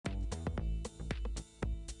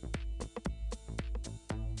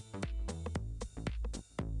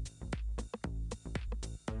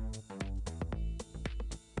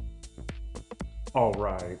All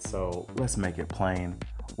right, so let's make it plain.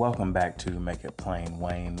 Welcome back to Make It Plain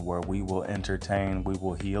Wayne, where we will entertain, we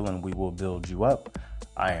will heal, and we will build you up.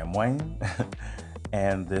 I am Wayne,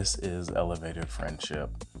 and this is Elevated Friendship.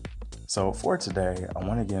 So, for today, I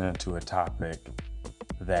want to get into a topic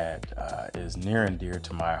that is near and dear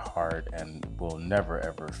to my heart and will never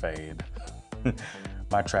ever fade.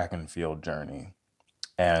 My track and field journey.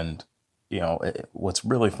 And, what's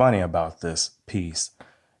really funny about this piece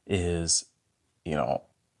is, you know,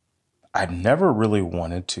 I never really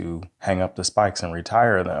wanted to hang up the spikes and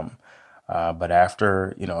retire them. But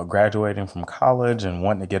after, graduating from college and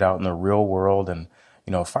wanting to get out in the real world and,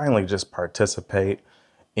 finally just participate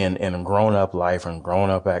in grown up life and grown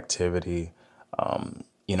up activity,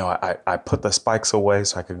 I put the spikes away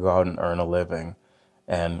so I could go out and earn a living.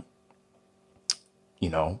 And, you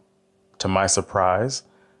know, to my surprise,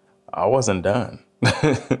 I wasn't done.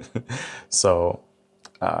 So,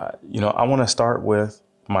 I want to start with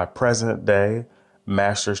my present day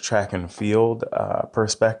master's track and field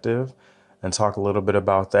perspective and talk a little bit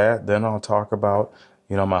about that. Then I'll talk about,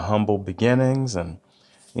 my humble beginnings and,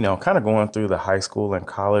 kind of going through the high school and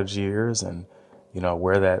college years and,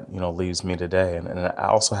 where that, leaves me today. And I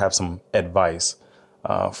also have some advice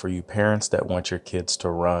for you parents that want your kids to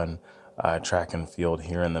run track and field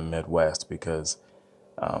here in the Midwest because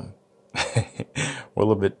we're a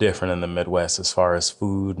little bit different in the Midwest as far as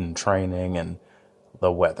food and training and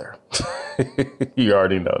the weather. You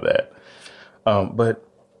already know that. But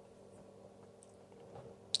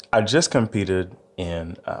I just competed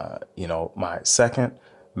in, my second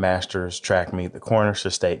Masters track meet, the Cornish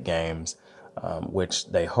State Games, which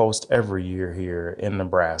they host every year here in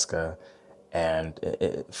Nebraska. And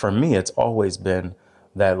for me, it's always been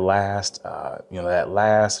that last, that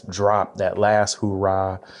last drop, that last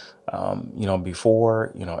hoorah,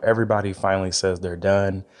 before, everybody finally says they're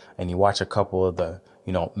done and you watch a couple of the,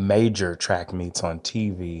 major track meets on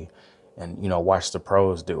TV and, watch the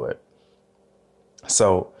pros do it.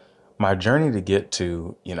 So my journey to get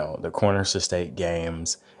to, the Cornish State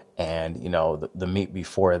Games and, the meet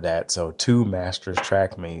before that. So two Masters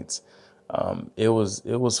track meets. It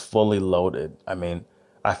was fully loaded. I mean,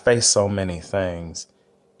 I faced so many things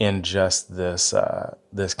in just this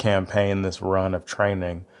campaign, this run of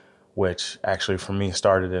training, which actually for me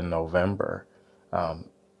started in November.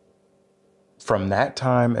 From that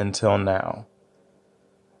time until now,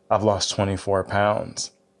 I've lost 24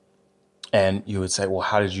 pounds. And you would say, well,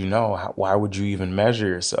 how did you know? Why would you even measure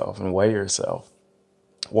yourself and weigh yourself?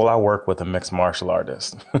 Well, I work with a mixed martial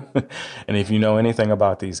artist. And if you know anything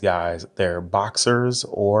about these guys, they're boxers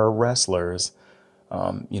or wrestlers.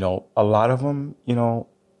 A lot of them,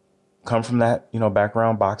 come from that,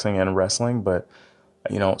 background, boxing and wrestling, but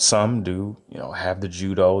some do, have the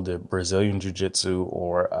judo, the Brazilian jiu-jitsu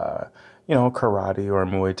or, karate or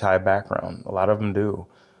Muay Thai background. A lot of them do.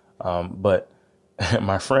 But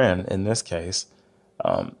my friend in this case,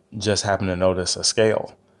 just happened to notice a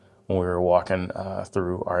scale when we were walking,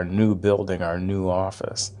 through our new building, our new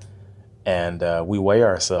office. And, we weigh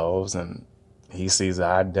ourselves and he sees that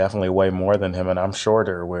I definitely weigh more than him and I'm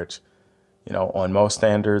shorter, which, on most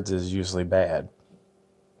standards is usually bad.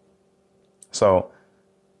 So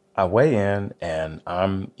I weigh in and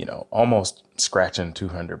I'm, almost scratching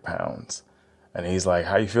 200 pounds. And he's like,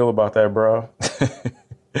 how you feel about that, bro?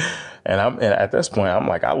 And at this point, I'm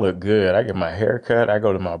like, I look good. I get my hair cut. I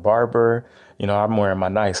go to my barber. I'm wearing my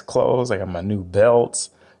nice clothes. I got my new belts.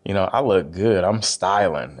 I look good. I'm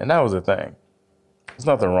styling. And that was the thing. There's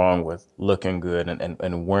nothing wrong with looking good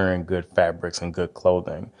and wearing good fabrics and good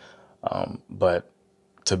clothing. But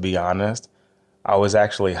to be honest, I was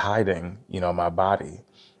actually hiding, my body.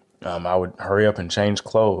 I would hurry up and change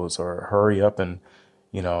clothes or hurry up and,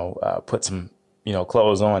 put some,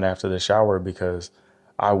 clothes on after the shower because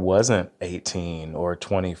I wasn't 18 or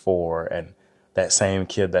 24 and that same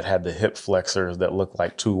kid that had the hip flexors that looked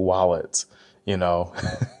like two wallets, you know,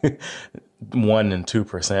 1% and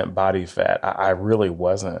 2% body fat. I really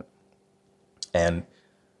wasn't. And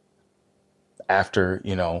after,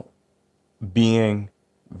 being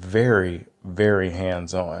very, very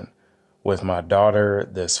hands on with my daughter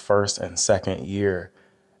this first and second year,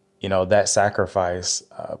 that sacrifice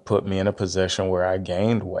put me in a position where I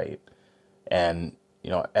gained weight. And,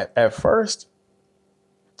 at first,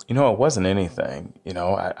 it wasn't anything.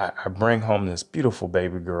 I bring home this beautiful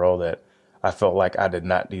baby girl that I felt like I did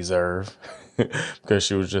not deserve because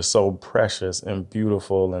she was just so precious and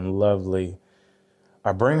beautiful and lovely.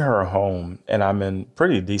 I bring her home and I'm in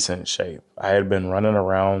pretty decent shape. I had been running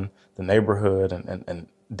around the neighborhood and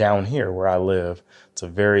down here where I live. It's a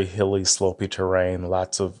very hilly, slopey terrain,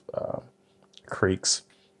 lots of creeks.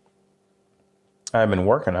 I've been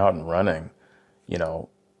working out and running, you know,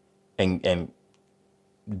 and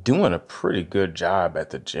doing a pretty good job at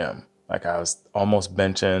the gym. Like I was almost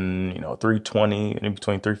benching, 320, in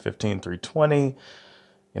between 315, 320.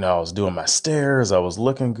 I was doing my stairs. I was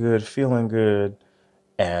looking good, feeling good.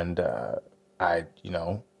 And I,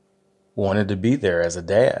 wanted to be there as a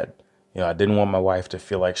dad. I didn't want my wife to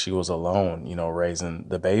feel like she was alone, raising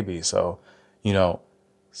the baby. So, you know,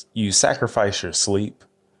 you sacrifice your sleep,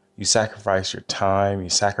 you sacrifice your time, you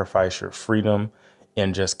sacrifice your freedom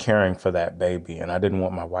in just caring for that baby. And I didn't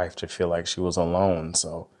want my wife to feel like she was alone.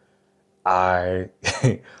 So I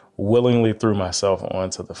willingly threw myself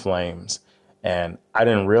onto the flames. And I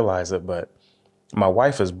didn't realize it, but my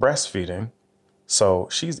wife is breastfeeding. So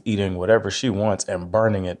she's eating whatever she wants and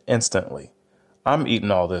burning it instantly. I'm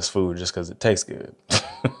eating all this food just because it tastes good.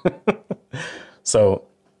 So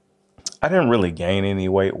I didn't really gain any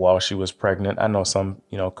weight while she was pregnant. I know some,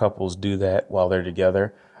 couples do that while they're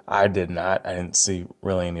together. I did not. I didn't see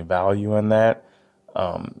really any value in that.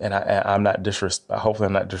 And I'm not hopefully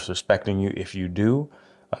I'm not disrespecting you if you do.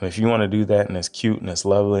 If you want to do that and it's cute and it's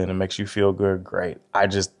lovely and it makes you feel good, great. I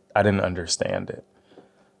didn't understand it.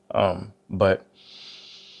 But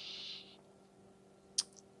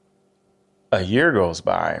a year goes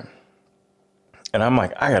by and I'm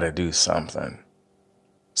like, I got to do something.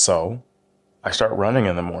 So I start running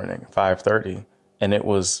in the morning, 5:30, and it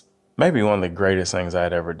was maybe one of the greatest things I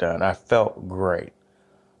had ever done. I felt great.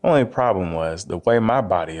 Only problem was the way my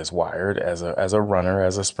body is wired as a runner,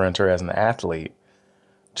 as a sprinter, as an athlete,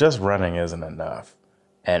 just running isn't enough.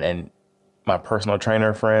 And my personal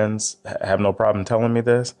trainer friends have no problem telling me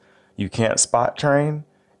this. You can't spot train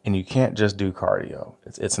and you can't just do cardio.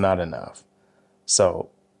 It's not enough. So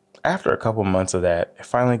after a couple months of that, it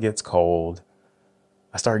finally gets cold.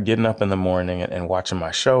 I started getting up in the morning and watching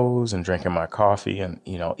my shows and drinking my coffee and,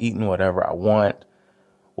 eating whatever I want.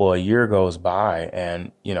 Well, a year goes by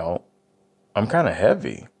and, I'm kind of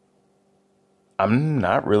heavy. I'm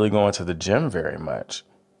not really going to the gym very much.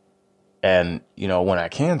 And, when I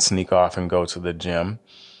can sneak off and go to the gym,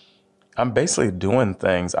 I'm basically doing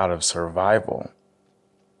things out of survival.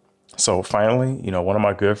 So finally, one of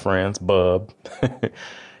my good friends, Bub,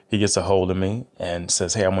 he gets a hold of me and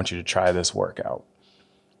says, hey, I want you to try this workout.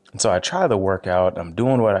 And so I try the workout. I'm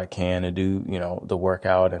doing what I can to do, the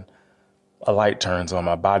workout, and a light turns on.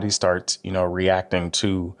 My body starts, reacting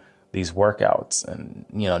to these workouts. And,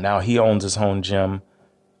 now he owns his own gym,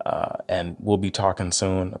 and we'll be talking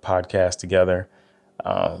soon, a podcast together.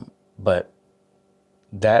 But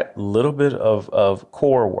that little bit of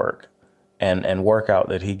core work and workout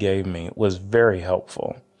that he gave me was very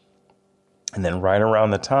helpful. And then right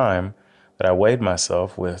around the time that I weighed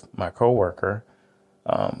myself with my coworker,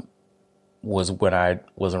 was when I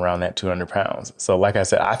was around that 200 pounds. So like I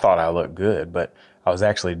said, I thought I looked good, but I was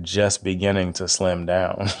actually just beginning to slim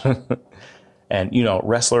down. And,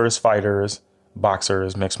 wrestlers, fighters,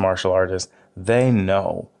 boxers, mixed martial artists, they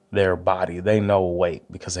know their body, they know weight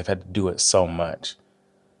because they've had to do it so much.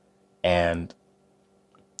 And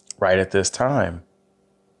right at this time,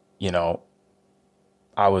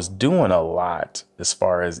 I was doing a lot as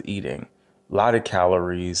far as eating, a lot of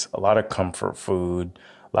calories, a lot of comfort food,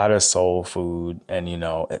 a lot of soul food. And,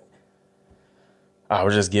 I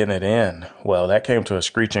was just getting it in. Well, that came to a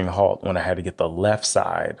screeching halt when I had to get the left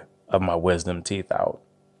side of my wisdom teeth out.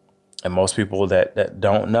 And most people that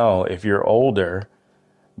don't know, if you're older,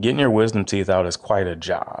 getting your wisdom teeth out is quite a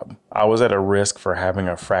job. I was at a risk for having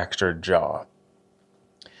a fractured jaw.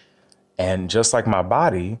 And just like my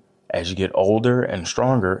body, as you get older and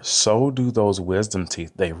stronger, so do those wisdom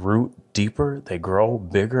teeth. They root deeper, they grow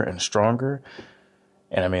bigger and stronger.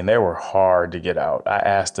 And I mean, they were hard to get out. I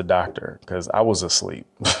asked the doctor because I was asleep.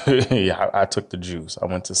 I took the juice. I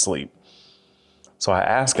went to sleep. So I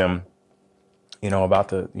asked him, about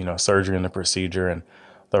the, surgery and the procedure. And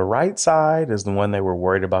the right side is the one they were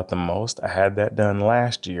worried about the most. I had that done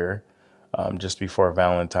last year, just before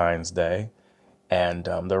Valentine's Day. And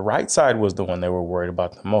the right side was the one they were worried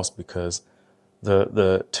about the most because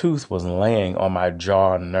the tooth was laying on my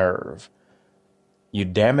jaw nerve. You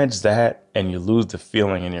damage that and you lose the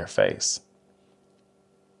feeling in your face.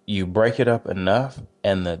 You break it up enough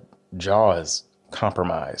and the jaw is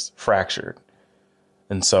compromised, fractured.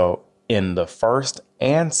 And so in the first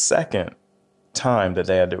and second time that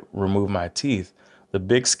they had to remove my teeth, the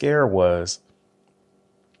big scare was,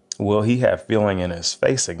 will he have feeling in his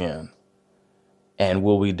face again? And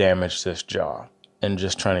will we damage this jaw? And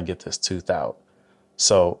just trying to get this tooth out.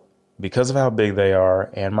 So because of how big they are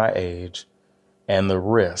and my age, and the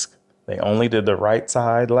risk, they only did the right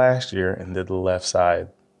side last year and did the left side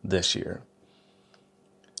this year.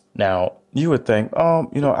 Now, You would think, oh,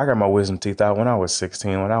 I got my wisdom teeth out when I was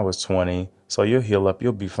 16, when I was 20. So you'll heal up,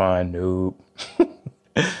 you'll be fine. Nope.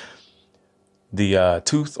 The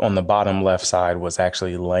tooth on the bottom left side was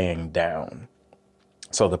actually laying down.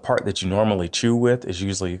 So the part that you normally chew with is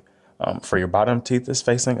usually for your bottom teeth is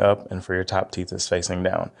facing up and for your top teeth is facing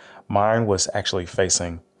down. Mine was actually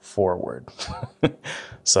facing forward.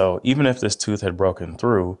 So even if this tooth had broken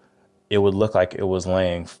through, it would look like it was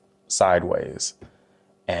laying sideways.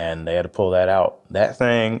 And they had to pull that out. That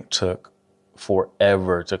thing took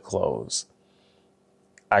forever to close.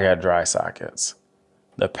 I got dry sockets.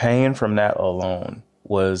 The pain from that alone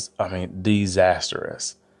was,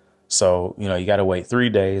 disastrous. So, you got to wait 3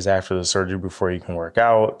 days after the surgery before you can work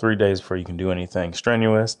out, 3 days before you can do anything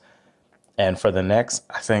strenuous. And for the next,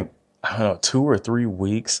 I don't know, 2 or 3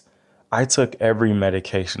 weeks, I took every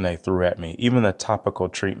medication they threw at me, even the topical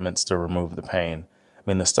treatments to remove the pain.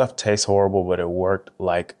 The stuff tastes horrible, but it worked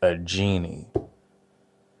like a genie.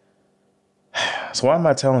 So why am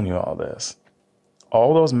I telling you all this?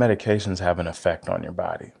 All those medications have an effect on your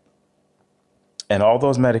body. And all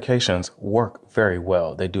those medications work very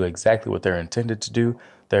well. They do exactly what they're intended to do.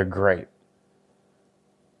 They're great.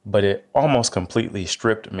 But it almost completely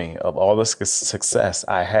stripped me of all the success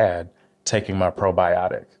I had taking my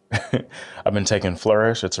probiotic. I've been taking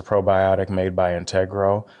Flourish. It's a probiotic made by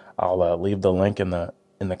Integro. I'll leave the link in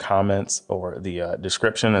the comments or the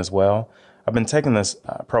description as well. I've been taking this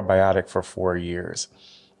probiotic for 4 years.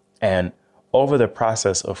 And over the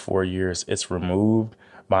process of 4 years, it's removed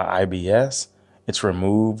my IBS. It's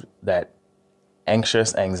removed that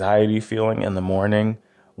anxious anxiety feeling in the morning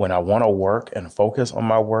when I want to work and focus on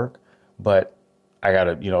my work, but I got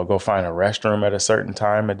to, go find a restroom at a certain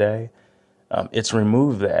time of day. It's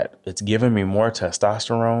removed that. It's given me more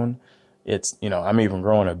testosterone. It's, I'm even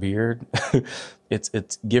growing a beard.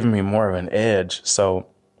 It's given me more of an edge. So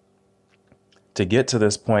to get to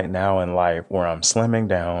this point now in life where I'm slimming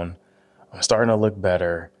down, I'm starting to look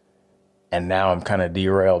better, and now I'm kind of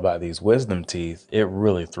derailed by these wisdom teeth, it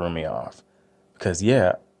really threw me off. Because,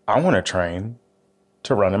 I want to train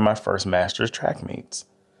to run in my first Masters track meets.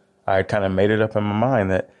 I had kind of made it up in my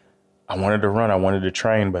mind that I wanted to run, I wanted to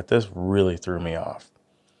train, but this really threw me off.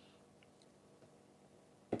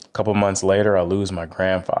 A couple months later, I lose my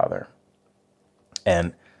grandfather.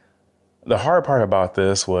 And the hard part about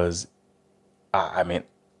this was, I'm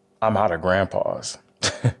out of grandpas.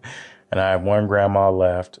 And I have one grandma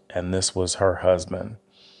left, and this was her husband.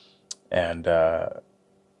 And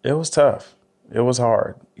it was tough. It was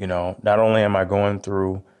hard. Not only am I going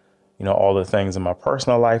through, all the things in my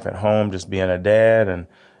personal life at home, just being a dad. And,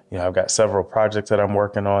 I've got several projects that I'm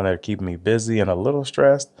working on that are keeping me busy and a little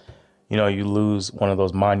stressed. You lose one of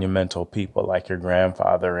those monumental people like your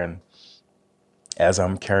grandfather. And as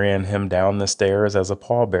I'm carrying him down the stairs as a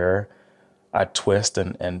pallbearer, I twist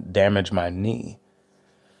and damage my knee.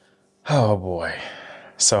 Oh boy.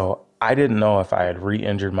 So I didn't know if I had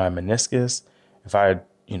re-injured my meniscus, if I had,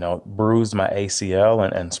 bruised my ACL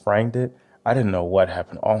and sprained it. I didn't know what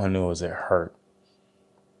happened. All I knew was it hurt.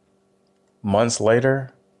 Months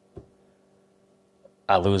later,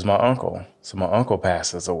 I lose my uncle. So my uncle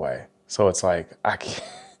passes away. So it's like,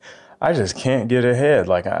 I just can't get ahead.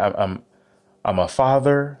 Like I'm a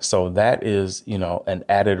father. So that is, an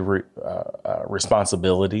added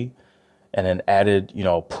responsibility and an added,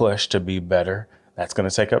 push to be better. That's going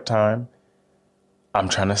to take up time. I'm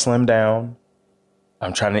trying to slim down.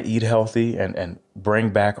 I'm trying to eat healthy and bring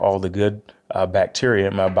back all the good bacteria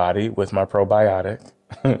in my body with my probiotic.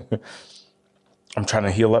 I'm trying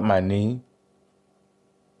to heal up my knee.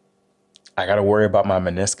 I got to worry about my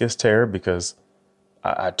meniscus tear because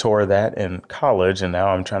I tore that in college, and now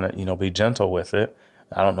I'm trying to, be gentle with it.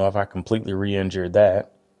 I don't know if I completely re-injured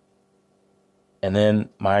that. And then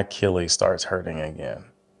my Achilles starts hurting again.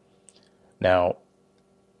 Now,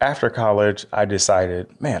 after college, I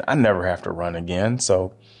decided, man, I never have to run again.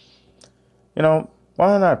 So,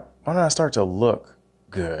 why don't I start to look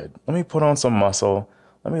good? Let me put on some muscle.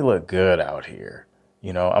 Let me look good out here.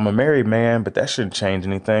 I'm a married man, but that shouldn't change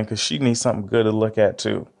anything because she needs something good to look at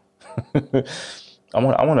too. I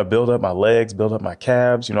want to build up my legs, build up my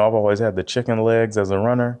calves. I've always had the chicken legs as a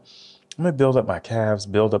runner. Let me build up my calves,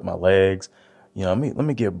 build up my legs. Let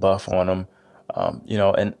me get buff on them.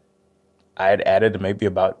 And I had added maybe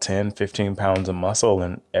about 10, 15 pounds of muscle,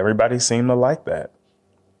 and everybody seemed to like that.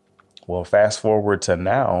 Well, fast forward to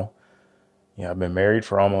now, I've been married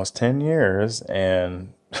for almost 10 years,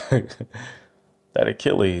 and that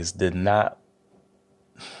Achilles did not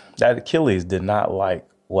like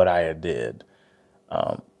what I had did.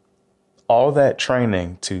 All that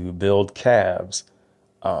training to build calves,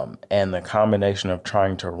 and the combination of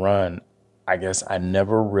trying to run I guess I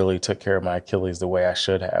never really took care of my Achilles the way I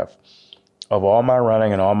should have. Of all my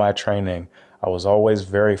running and all my training, I was always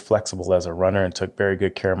very flexible as a runner and took very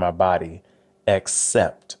good care of my body,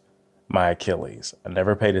 except my Achilles. I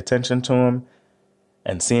never paid attention to him.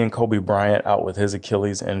 And seeing Kobe Bryant out with his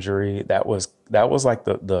Achilles injury, that was like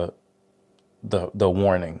the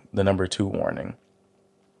warning, the number 2 warning.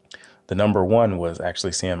 The number 1 was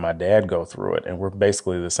actually seeing my dad go through it, and we're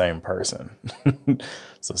basically the same person.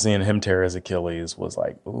 So seeing him tear his Achilles was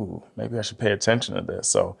like, ooh, maybe I should pay attention to this.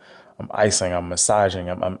 So I'm icing, I'm massaging,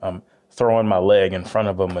 I'm throwing my leg in front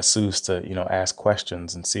of a masseuse to, ask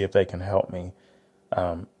questions and see if they can help me.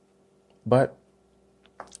 But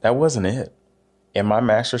that wasn't it. In my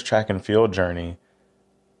master's track and field journey,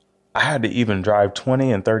 I had to even drive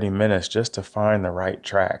 20 and 30 minutes just to find the right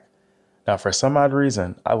track. Now, for some odd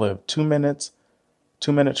reason, I live 2 minutes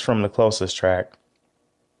from the closest track,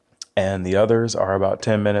 and the others are about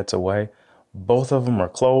 10 minutes away. Both of them are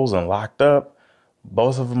closed and locked up.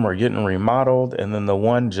 Both of them are getting remodeled. And then the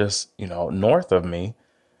one just, north of me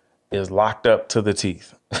is locked up to the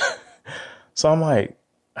teeth. So I'm like,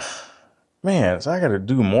 man, so I got to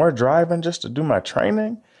do more driving just to do my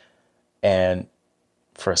training. And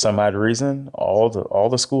for some odd reason, all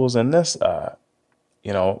the schools in this,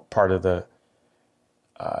 part of the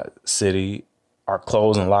city are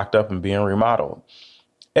closed and locked up and being remodeled.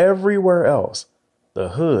 Everywhere else, the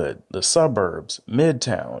hood, the suburbs,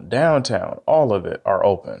 midtown, downtown, all of it are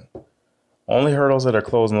open. Only hurdles that are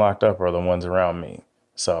closed and locked up are the ones around me.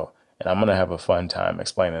 So, and I'm going to have a fun time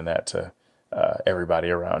explaining that to everybody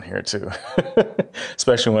around here too,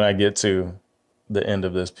 especially when I get to the end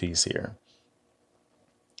of this piece here.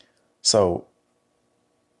 So,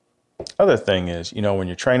 other thing is, when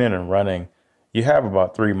you're training and running, you have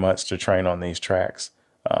about 3 months to train on these tracks,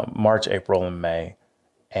 March, April, and May.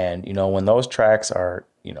 And, when those tracks are,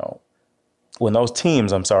 when those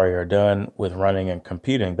teams, are done with running and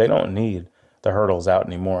competing, they don't need the hurdles out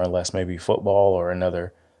anymore unless maybe football or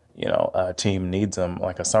another, team needs them,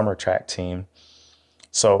 like a summer track team.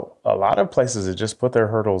 So a lot of places have just put their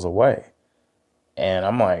hurdles away. And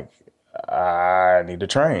I'm like, I need to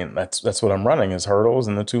train. That's what I'm running is hurdles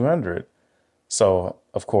and the 200. So,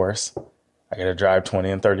 of course, I got to drive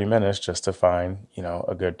 20 and 30 minutes just to find,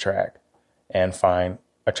 a good track and find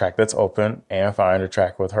a track that's open and find a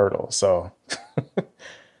track with hurdles. So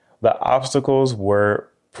the obstacles were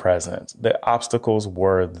present. The obstacles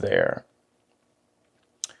were there.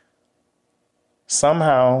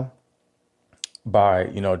 Somehow, by,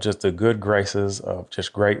 just the good graces of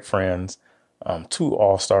just great friends, 2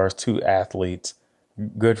 all-stars, 2 athletes,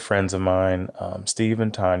 good friends of mine, Steve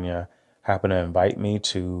and Tanya, happened to invite me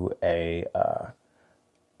to a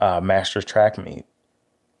master's track meet.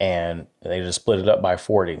 And they just split it up by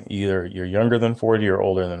 40. Either you're younger than 40 or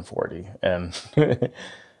older than 40. And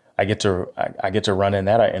I get to run in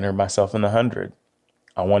that. I entered myself in the 100.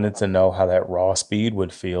 I wanted to know how that raw speed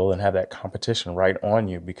would feel and have that competition right on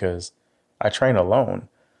you because I train alone.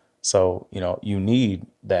 So, you need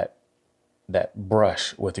that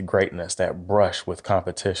brush with greatness, that brush with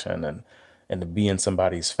competition and to be in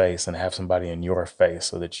somebody's face and have somebody in your face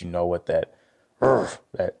so that you know what that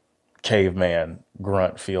caveman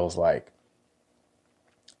grunt feels like.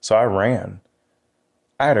 So I ran.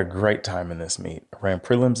 I had a great time in this meet. I ran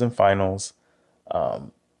prelims and finals.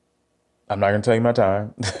 I'm not going to tell you my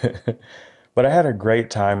time, but I had a great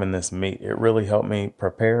time in this meet. It really helped me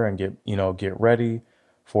prepare and get ready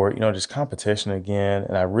for, just competition again.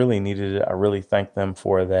 And I really needed it. I really thank them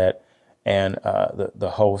for that. And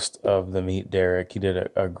the host of the meet, Derek, he did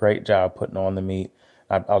a great job putting on the meet.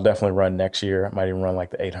 I'll definitely run next year. I might even run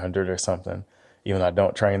like the 800 or something, even though I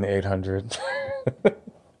don't train the 800.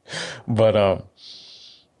 But I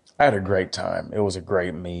had a great time. It was a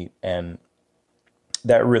great meet. And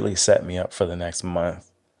that really set me up for the next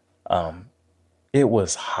month. It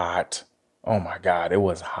was hot. Oh, my God, it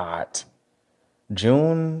was hot.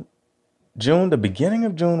 The beginning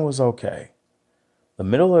of June was okay. The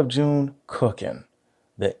middle of June, cooking.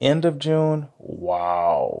 The end of June,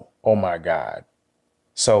 wow. Oh, my God.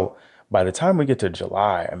 So by the time we get to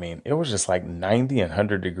July, it was just like 90 and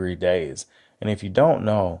 100-degree days. And if you don't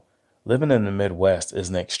know, living in the Midwest is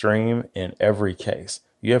an extreme in every case.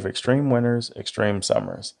 You have extreme winters, extreme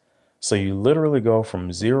summers. So you literally go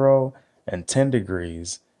from 0 and 10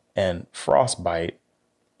 degrees and frostbite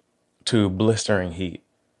to blistering heat.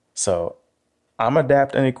 So I'm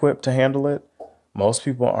adapt and equipped to handle it. Most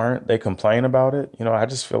people aren't. They complain about it. I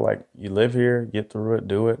just feel like you live here, get through it,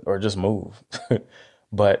 do it, or just move.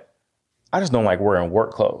 But I just don't like wearing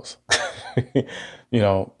work clothes. I'm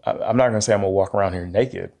not going to say I'm going to walk around here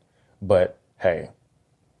naked, but hey,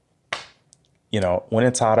 when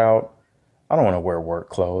it's hot out, I don't want to wear work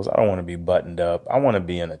clothes. I don't want to be buttoned up. I want to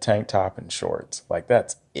be in a tank top and shorts. Like,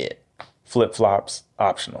 that's it. Flip flops,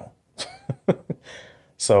 optional.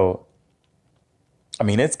 So, I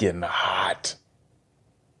mean, it's getting hot.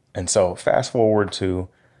 And so fast forward to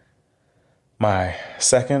my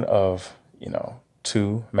second of,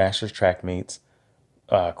 two Masters track meets,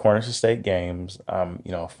 Cornish State Games.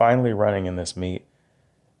 Finally running in this meet,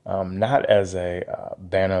 not as a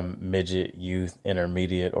Bantam midget youth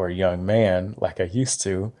intermediate or young man like I used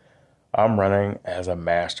to. I'm running as a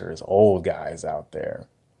Masters, old guys out there.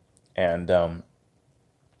 And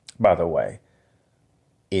by the way,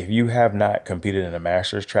 if you have not competed in a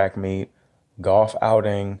Masters track meet, golf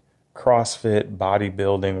outing, CrossFit,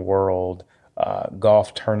 bodybuilding world,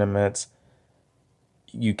 golf tournaments,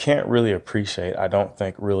 you can't really appreciate, I don't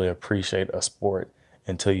think, really appreciate a sport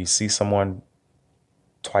until you see someone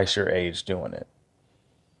twice your age doing it.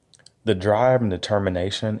 The drive and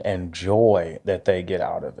determination and joy that they get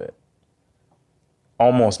out of it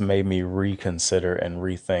almost made me reconsider and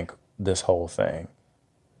rethink this whole thing.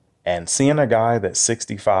 And seeing a guy that's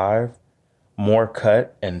 65, more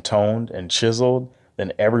cut and toned and chiseled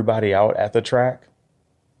than everybody out at the track,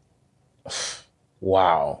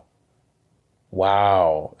 wow.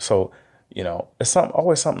 So, it's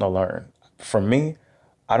always something to learn. For me,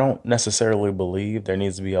 I don't necessarily believe there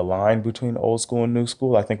needs to be a line between old school and new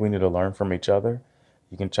school. I think we need to learn from each other.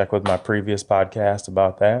 You can check with my previous podcast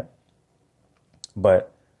about that.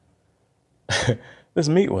 But this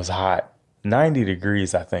meet was hot. 90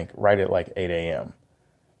 degrees, I think, right at like 8 a.m.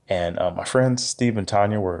 And my friends, Steve and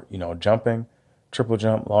Tanya, were, jumping, triple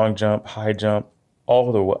jump, long jump, high jump,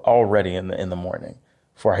 already in the morning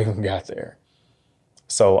before I even got there.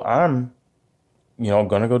 So I'm,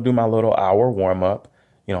 going to go do my little hour warm up,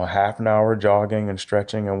 half an hour jogging and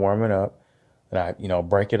stretching and warming up. And I,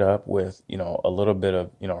 break it up with, a little bit of,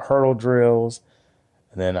 hurdle drills.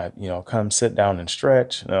 And then I, come sit down and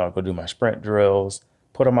stretch. And then I'll go do my sprint drills,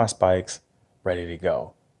 put on my spikes, ready to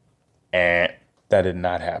go. And that did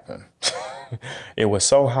not happen. It was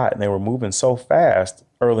so hot and they were moving so fast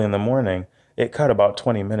early in the morning, it cut about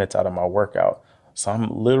 20 minutes out of my workout. So I'm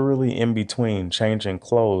literally in between changing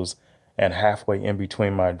clothes and halfway in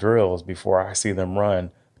between my drills before I see them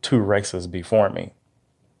run 2 races before me.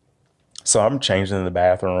 So I'm changing in the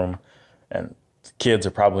bathroom and the kids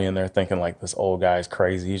are probably in there thinking like, this old guy's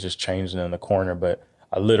crazy. He's just changing in the corner. But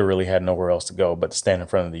I literally had nowhere else to go but to stand in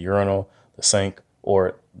front of the urinal, the sink,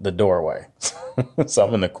 or the doorway. So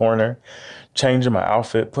I'm in the corner, changing my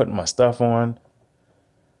outfit, putting my stuff on.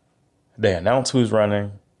 They announce who's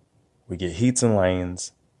running. We get heats and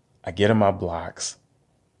lanes. I get in my blocks.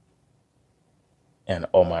 And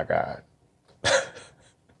oh my God.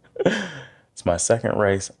 It's my second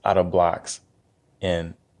race out of blocks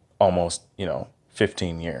in almost,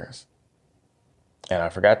 15 years. And I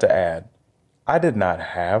forgot to add, I did not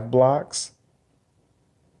have blocks.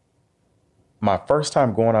 My first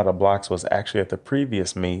time going out of blocks was actually at the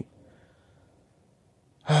previous meet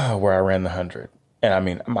where I ran the 100. And I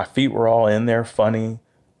mean, my feet were all in there funny.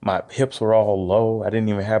 My hips were all low. I didn't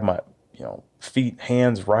even have my, feet,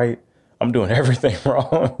 hands right. I'm doing everything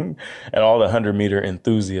wrong. And all the 100-meter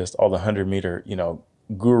enthusiasts, all the 100-meter,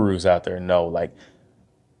 gurus out there know, like,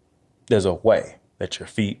 there's a way that your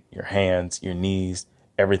feet, your hands, your knees,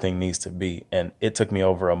 everything needs to be. And it took me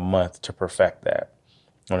over a month to perfect that.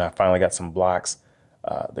 When I finally got some blocks,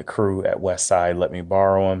 the crew at Westside let me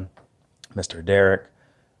borrow them. Mr. Derek,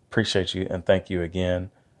 appreciate you and thank you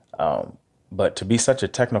again. But to be such a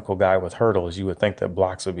technical guy with hurdles, you would think that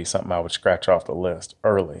blocks would be something I would scratch off the list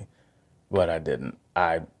early, but I didn't.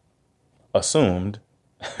 I assumed,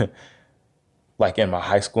 like in my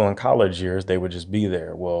high school and college years, they would just be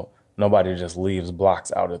there. Well, nobody just leaves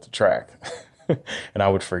blocks out at the track, and I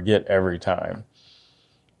would forget every time.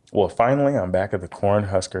 Well, finally, I'm back at the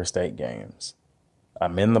Cornhusker State Games.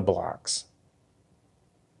 I'm in the blocks.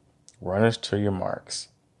 Runners to your marks.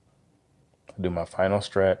 I do my final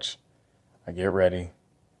stretch. I get ready.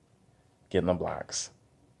 Get in the blocks.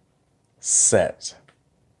 Set.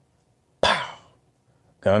 Pow.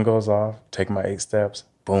 Gun goes off. Take my 8 steps.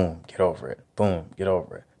 Boom. Get over it. Boom. Get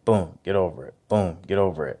over it. Boom. Get over it. Boom. Get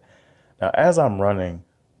over it. Now, as I'm running,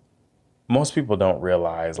 most people don't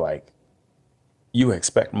realize, like, you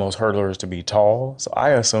expect most hurdlers to be tall. So I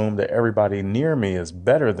assume that everybody near me is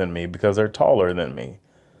better than me because they're taller than me.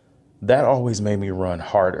 That always made me run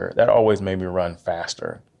harder. That always made me run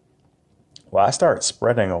faster. Well, I started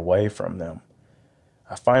spreading away from them.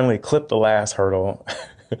 I finally clipped the last hurdle.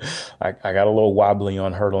 I got a little wobbly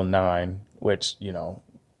on hurdle 9, which,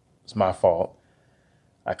 is my fault.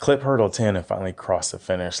 I clipped hurdle 10 and finally crossed the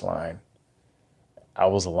finish line. I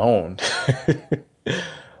was alone.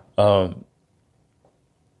 um,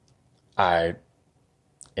 I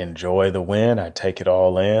enjoy the win. I take it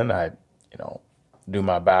all in. I do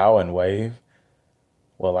my bow and wave.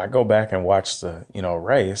 Well, I go back and watch the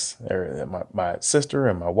race. My sister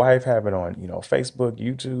and my wife have it on Facebook,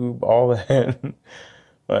 YouTube, all that.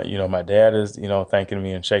 But my dad is thanking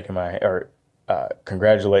me and shaking my or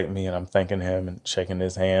congratulating me, and I'm thanking him and shaking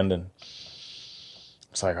his hand, and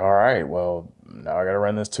it's like, all right, well, now I got to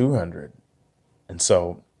run this 200. And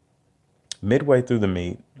so midway through the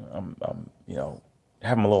meet, I'm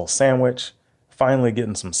having a little sandwich, finally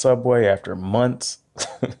getting some Subway after months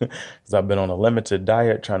because I've been on a limited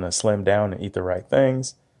diet trying to slim down and eat the right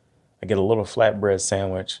things. I get a little flatbread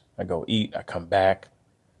sandwich. I go eat. I come back.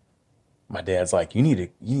 My dad's like, you need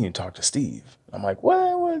to talk to Steve. I'm like,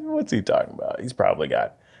 what's he talking about? He's probably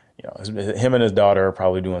got, him and his daughter are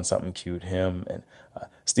probably doing something cute. Him and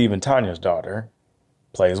Steve and Tanya's daughter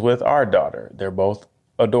plays with our daughter. They're both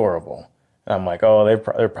adorable. And I'm like, oh,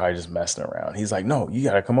 they're probably just messing around. He's like, no, you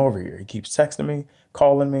got to come over here. He keeps texting me,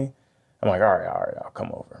 calling me. I'm like, all right, I'll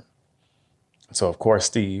come over. So, of course,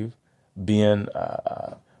 Steve, being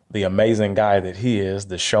the amazing guy that he is,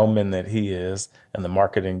 the showman that he is, and the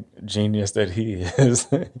marketing genius that he is,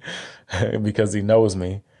 because he knows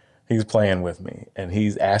me, he's playing with me. And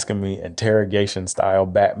he's asking me interrogation style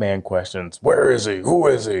Batman questions. Where is he? Who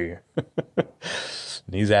is he? And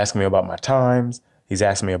he's asking me about my times. He's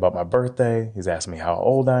asking me about my birthday. He's asking me how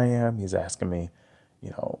old I am. He's asking me,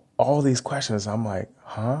 all these questions. I'm like,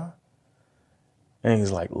 huh? And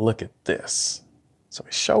he's like, look at this. So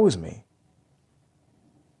he shows me.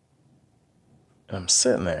 And I'm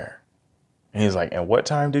sitting there. And he's like, and what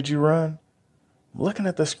time did you run? I'm looking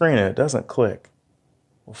at the screen and it doesn't click.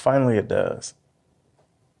 Well, finally it does.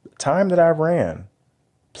 The time that I ran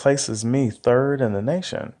places me third in the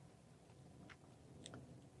nation.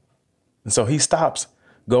 And so he stops,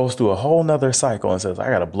 goes through a whole nother cycle and says,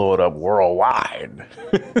 I got to blow it up worldwide.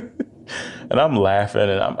 And I'm laughing,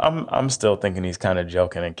 and I'm still thinking he's kind of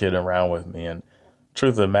joking and kidding around with me. And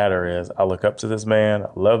truth of the matter is, I look up to this man. I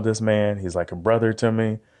love this man. He's like a brother to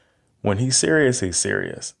me. When he's serious, he's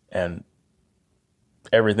serious. And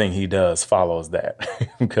everything he does follows that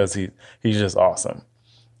because he's just awesome.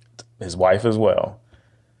 His wife as well.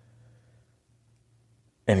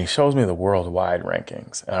 And he shows me the worldwide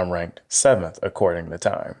rankings, and I'm ranked 7th according to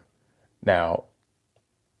time. Now,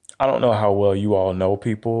 I don't know how well you all know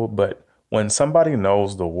people, but when somebody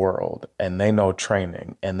knows the world and they know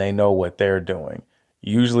training and they know what they're doing,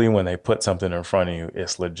 usually when they put something in front of you,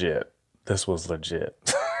 it's legit. This was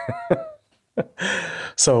legit.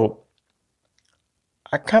 So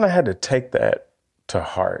I kind of had to take that to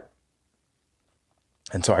heart.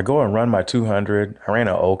 And so I go and run my 200. I ran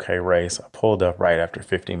an okay race. I pulled up right after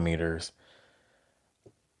 50 meters.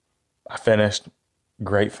 I finished,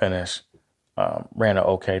 great finish. Ran an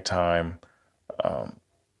okay time.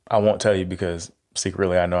 I won't tell you because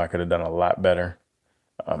secretly I know I could have done a lot better.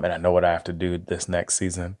 And I know what I have to do this next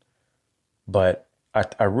season. But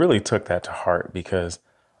I really took that to heart because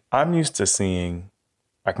I'm used to seeing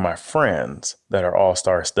like my friends that are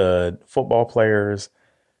all-star stud football players,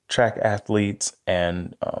 track athletes,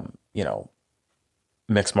 and,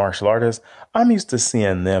 mixed martial artists. I'm used to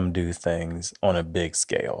seeing them do things on a big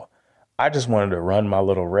scale. I just wanted to run my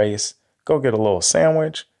little race, go get a little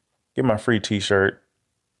sandwich, get my free t-shirt,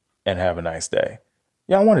 and have a nice day.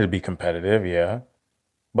 Yeah, I wanted to be competitive, yeah.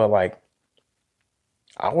 But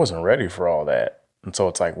I wasn't ready for all that. And so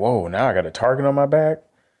it's like, whoa, now I got a target on my back.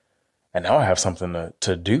 And now I have something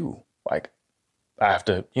to do. I have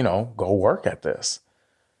to, go work at this.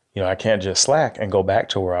 I can't just slack and go back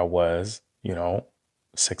to where I was,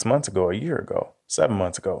 6 months ago, a year ago, 7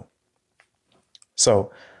 months ago.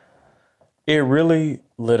 So it really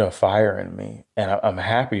lit a fire in me, and I'm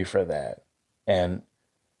happy for that. And,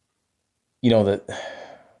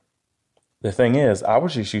 the thing is, I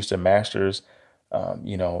was just used to Masters,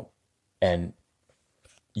 and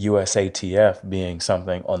USATF being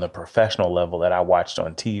something on the professional level that I watched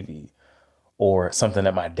on TV or something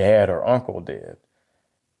that my dad or uncle did.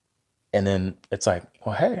 And then it's like,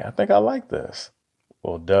 well, hey, I think I like this.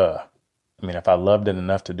 Well, duh. I mean, if I loved it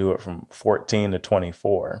enough to do it from 14 to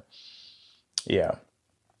 24, yeah,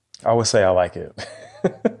 I would say I like it.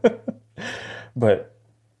 But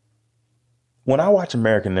when I watch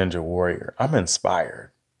American Ninja Warrior, I'm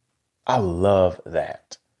inspired. I love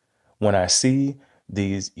that. When I see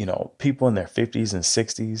these, people in their 50s and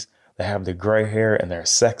 60s that have the gray hair and they're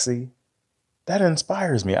sexy, that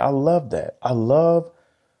inspires me. I love that. I love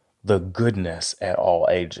the goodness at all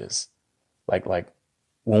ages. Like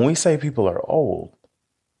when we say people are old,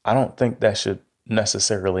 I don't think that should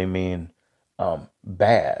necessarily mean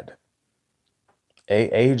bad.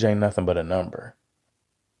 Age ain't nothing but a number.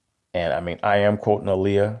 And I mean, I am quoting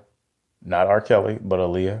Aaliyah, not R. Kelly, but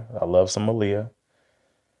Aaliyah. I love some Aaliyah.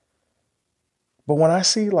 But when I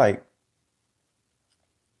see like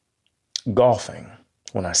golfing,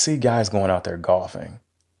 when I see guys going out there golfing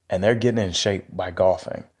and they're getting in shape by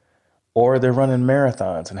golfing, or they're running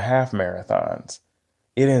marathons and half marathons,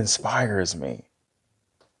 it inspires me.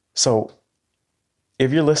 So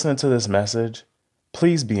if you're listening to this message,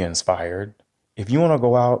 please be inspired. If you want to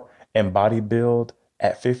go out and bodybuild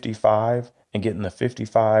at 55 and get in the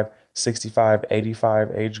 55, 65,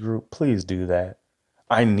 85 age group, please do that.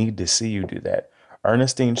 I need to see you do that.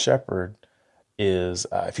 Ernestine Shepherd is,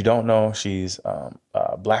 if you don't know, she's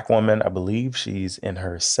a Black woman. I believe she's in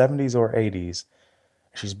her 70s or 80s.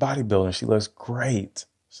 She's bodybuilding. She looks great.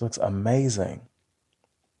 She looks amazing.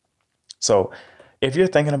 So if you're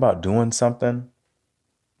thinking about doing something,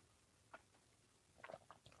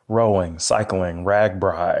 rowing, cycling,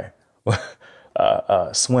 ragbri,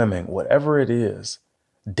 swimming, whatever it is,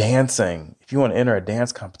 dancing. If you want to enter a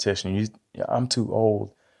dance competition, I'm too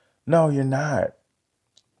old. No, you're not.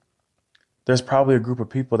 There's probably a group of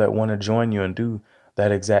people that want to join you and do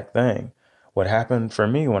that exact thing. What happened for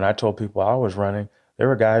me when I told people I was running, there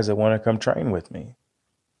were guys that want to come train with me.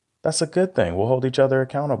 That's a good thing. We'll hold each other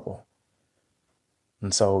accountable.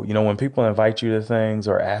 And so, when people invite you to things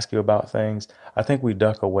or ask you about things, I think we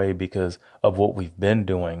duck away because of what we've been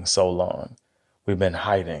doing so long. We've been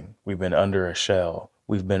hiding. We've been under a shell.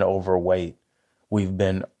 We've been overweight. We've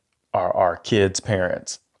been our kids'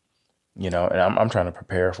 parents, and I'm trying to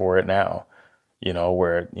prepare for it now,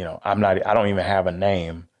 where, I don't even have a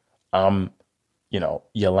name. I'm,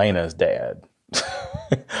 Yelena's dad.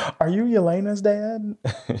 Are you Yelena's dad?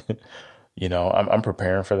 I'm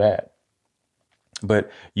preparing for that.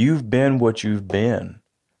 But you've been what you've been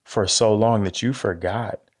for so long that you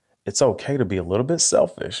forgot it's okay to be a little bit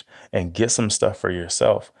selfish and get some stuff for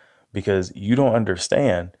yourself, because you don't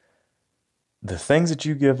understand the things that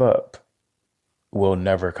you give up will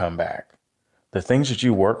never come back. The things that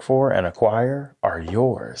you work for and acquire are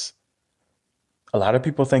yours. A lot of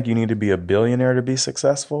people think you need to be a billionaire to be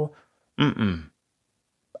successful.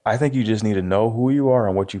 I think you just need to know who you are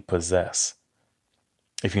and what you possess.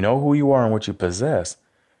 If you know who you are and what you possess,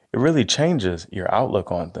 it really changes your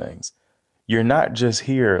outlook on things. You're not just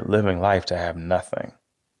here living life to have nothing.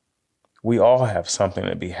 We all have something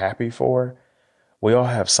to be happy for. We all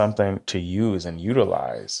have something to use and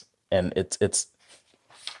utilize. And it's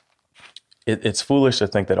foolish to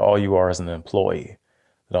think that all you are is an employee,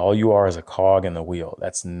 that all you are is a cog in the wheel.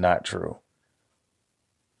 That's not true.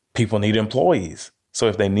 People need employees. So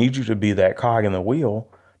if they need you to be that cog in the wheel,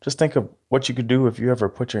 just think of what you could do if you ever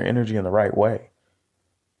put your energy in the right way.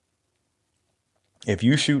 If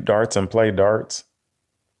you shoot darts and play darts,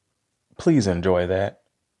 please enjoy that.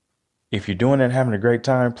 If you're doing it and having a great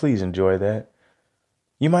time, please enjoy that.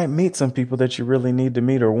 You might meet some people that you really need to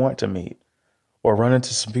meet or want to meet, or run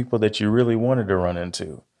into some people that you really wanted to run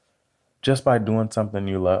into just by doing something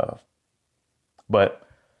you love. But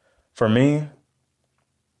for me,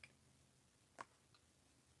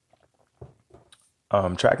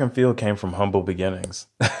 track and field came from humble beginnings.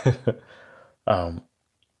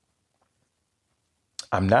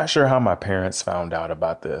 I'm not sure how my parents found out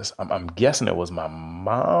about this. I'm guessing it was my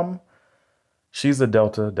mom. She's a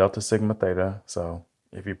Delta Sigma Theta. So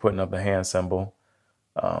if you're putting up the hand symbol,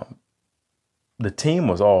 the team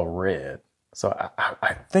was all red. So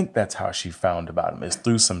I think that's how she found about him, is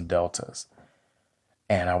through some Deltas.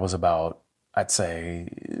 And I was about, I'd say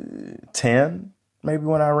 10, maybe,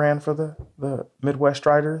 when I ran for the Midwest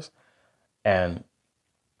Striders. And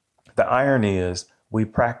the irony is, we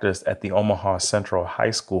practiced at the Omaha Central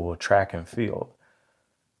High School track and field.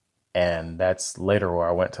 And that's later where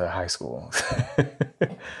I went to high school.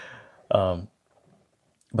 But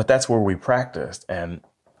that's where we practiced. And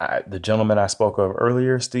the gentleman I spoke of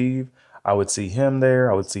earlier, Steve, I would see him there.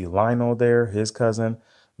 I would see Lionel there, his cousin.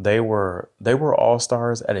 They were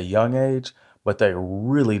all-stars at a young age, but they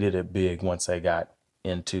really did it big once they got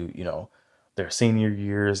into, their senior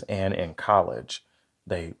years and in college.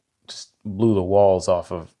 They just blew the walls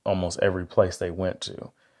off of almost every place they went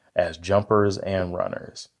to as jumpers and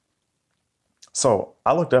runners. So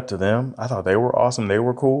I looked up to them. I thought they were awesome. They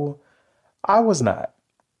were cool. I was not.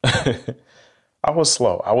 I was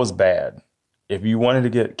slow. I was bad. If you wanted to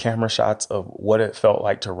get camera shots of what it felt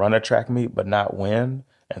like to run a track meet but not win,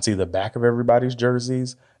 and see the back of everybody's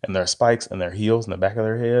jerseys and their spikes and their heels in the back of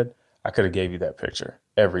their head, I could have gave you that picture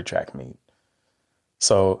every track meet.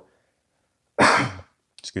 So,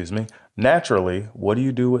 excuse me, naturally, what do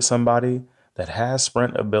you do with somebody that has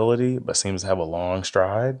sprint ability but seems to have a long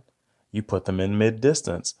stride, you put them in mid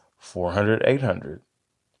distance, 400, 800.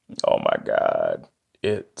 Oh my God.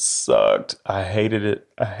 It sucked. I hated it.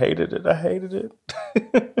 I hated it. I hated it.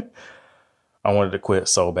 I wanted to quit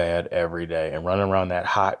so bad every day and run around that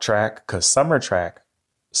hot track because summer track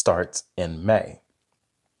starts in May.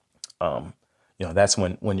 That's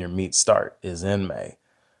when your meets start is in May.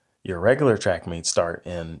 Your regular track meets start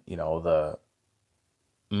in, the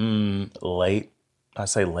late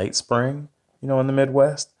spring, in the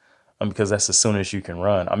Midwest, because that's as soon as you can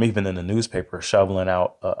run. I'm even in the newspaper shoveling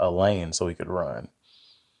out a lane so we could run.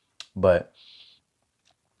 But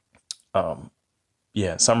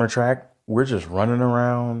yeah, summer track, we're just running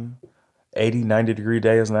around 80, 90 degree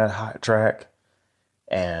days on that hot track.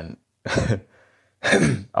 And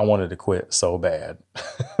I wanted to quit so bad.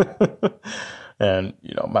 And,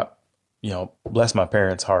 bless my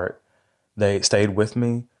parents' heart. They stayed with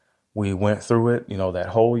me. We went through it, that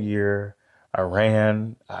whole year. I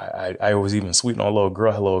ran. I was even sweeting on a little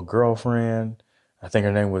girl, had a little girlfriend. I think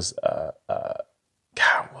her name was, God,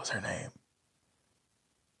 what was her name?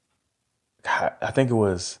 God, I think it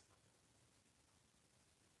was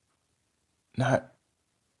not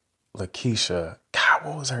Lakeisha. God,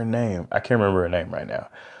 what was her name? I can't remember her name right now.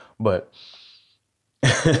 But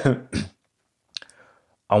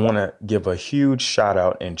I want to give a huge shout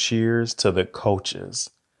out and cheers to the coaches.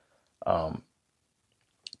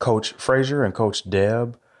 Coach Frazier and Coach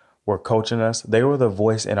Deb were coaching us. They were the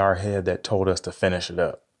voice in our head that told us to finish it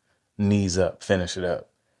up. Knees up, finish it up.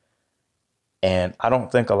 And I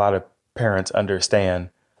don't think a lot of parents understand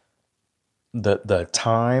the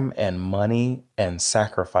time and money and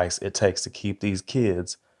sacrifice it takes to keep these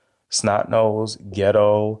kids snot-nosed,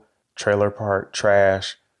 ghetto, trailer park,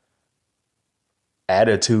 trash,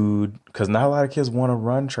 attitude, because not a lot of kids want to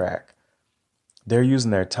run track. They're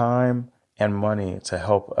using their time and money to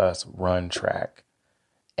help us run track.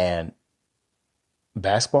 And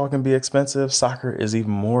basketball can be expensive. Soccer is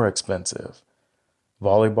even more expensive.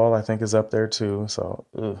 Volleyball, I think, is up there too. So,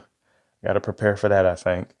 got to prepare for that, I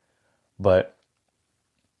think. But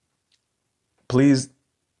please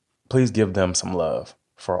give them some love.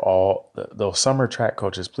 For all those summer track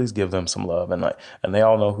coaches, please give them some love. And they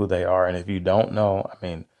all know who they are. And if you don't know, I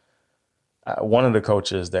mean, one of the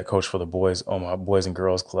coaches that coached for the boys on my Boys and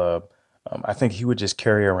Girls Club, I think he would just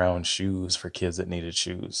carry around shoes for kids that needed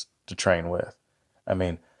shoes to train with. I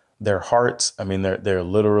mean, their hearts, I mean, they're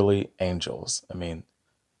literally angels. I mean,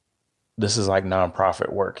 this is like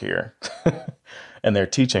nonprofit work here. And they're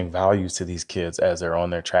teaching values to these kids as they're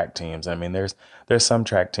on their track teams. I mean, there's some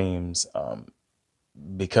track teams,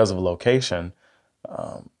 because of location,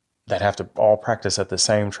 that have to all practice at the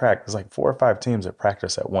same track. There's like 4 or 5 teams that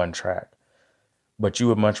practice at one track. But you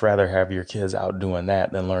would much rather have your kids out doing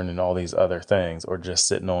that than learning all these other things, or just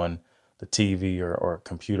sitting on the TV or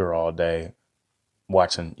computer all day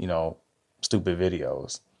watching, stupid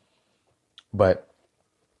videos. But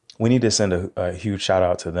we need to send a huge shout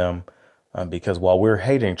out to them, because while we're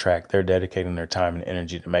hating track, they're dedicating their time and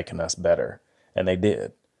energy to making us better. And they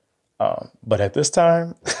did. But at this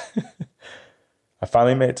time, I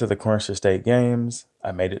finally made it to the Cornerstone State Games.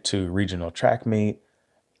 I made it to regional track meet,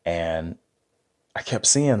 and I kept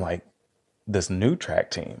seeing like this new track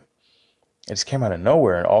team. It just came out of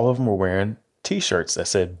nowhere, and all of them were wearing T-shirts that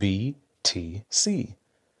said BTC.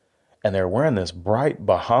 And they're wearing this bright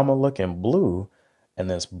Bahama looking blue and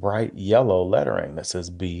this bright yellow lettering that says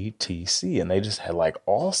BTC. And they just had like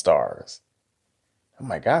all stars. Oh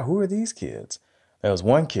my God, who are these kids? There was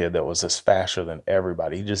one kid that was just faster than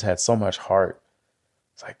everybody. He just had so much heart.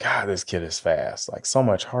 It's like, God, this kid is fast. Like, so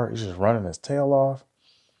much heart. He's just running his tail off.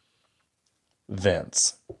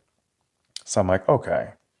 Vince. So I'm like,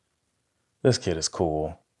 okay, this kid is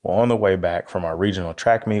cool. Well, on the way back from our regional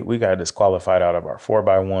track meet, we got disqualified out of our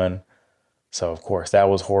 4x1. So, of course, that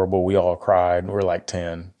was horrible. We all cried. We're like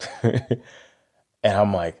 10. And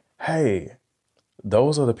I'm like, hey,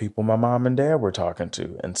 those are the people my mom and dad were talking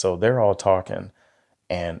to. And so they're all talking.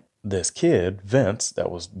 And this kid, Vince,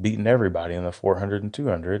 that was beating everybody in the 400 and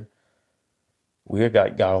 200, we had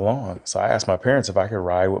got along. So I asked my parents if I could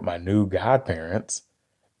ride with my new godparents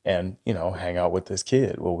and, hang out with this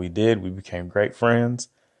kid. Well, we did. We became great friends.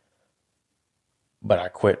 But I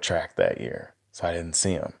quit track that year, so I didn't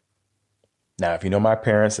see him. Now, if you know my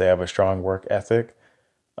parents, they have a strong work ethic.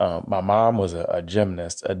 My mom was a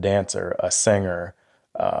gymnast, a dancer, a singer.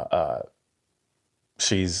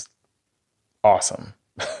 She's awesome.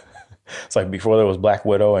 It's like before there was Black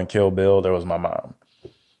Widow and Kill Bill, there was my mom.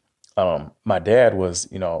 My dad was,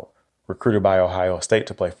 recruited by Ohio State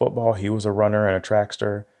to play football. He was a runner and a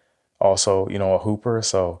trackster, also, a hooper.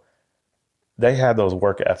 So they had those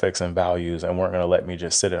work ethics and values and weren't going to let me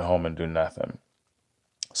just sit at home and do nothing.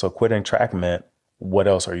 So quitting track meant, what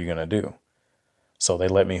else are you going to do? So they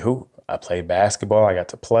let me hoop. I played basketball. I got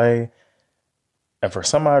to play. And for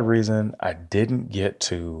some odd reason, I didn't get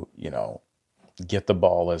to, get the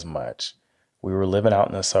ball as much. We were living out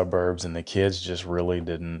in the suburbs and the kids just really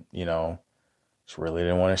didn't, just really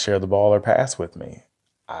didn't want to share the ball or pass with me.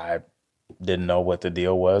 I didn't know what the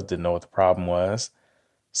deal was, didn't know what the problem was.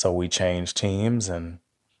 So we changed teams and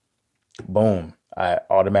boom, I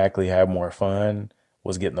automatically had more fun,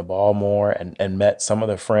 was getting the ball more, and met some of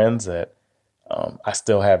the friends that I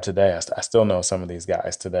still have today. I still know some of these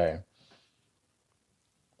guys today.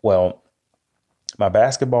 Well, my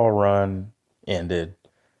basketball run ended.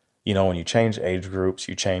 When you change age groups,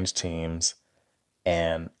 you change teams,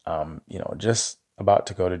 and just about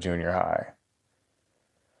to go to junior high.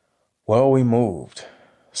 Well, we moved.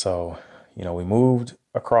 So, we moved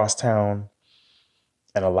across town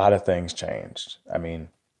and a lot of things changed. I mean,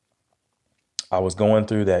 I was going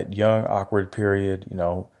through that young, awkward period,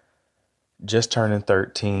 just turning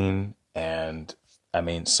 13. And I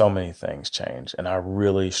mean, so many things changed. And I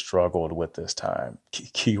really struggled with this time.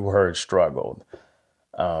 Keyword struggled.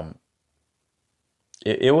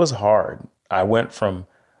 It was hard. I went from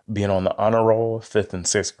being on the honor roll, 5th and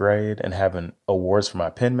 6th grade, and having awards for my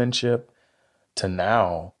penmanship to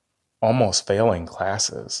now almost failing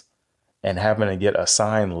classes and having to get a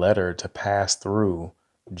signed letter to pass through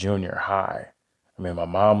junior high. I mean, my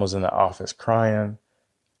mom was in the office crying.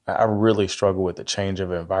 I really struggled with the change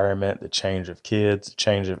of environment, the change of kids, the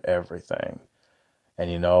change of everything. And,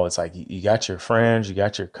 it's like you got your friends, you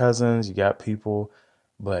got your cousins, you got people,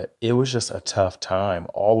 but it was just a tough time.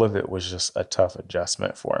 All of it was just a tough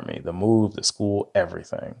adjustment for me. The move, the school,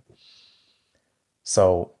 everything.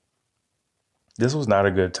 So this was not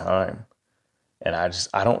a good time. And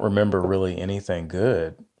I don't remember really anything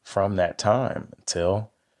good from that time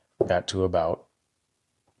until I got to about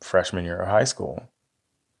freshman year of high school.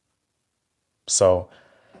 So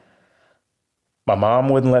my mom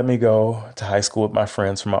wouldn't let me go to high school with my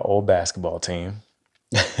friends from my old basketball team.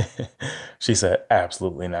 She said,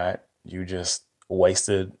 absolutely not. You just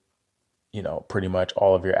wasted, pretty much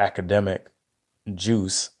all of your academic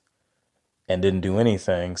juice and didn't do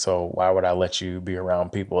anything. So why would I let you be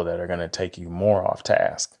around people that are going to take you more off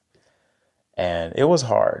task? And it was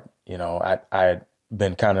hard. I had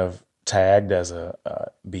been kind of tagged as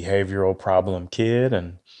a behavioral problem kid,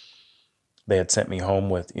 and they had sent me home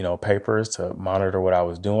with, papers to monitor what I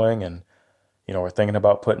was doing. And, we're thinking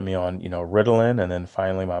about putting me on, Ritalin. And then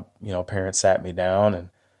finally my, parents sat me down and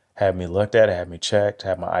had me looked at, had me checked,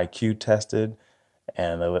 had my IQ tested.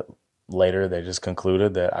 And later they just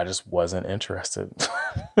concluded that I just wasn't interested,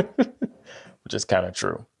 which is kind of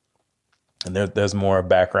true. And there's more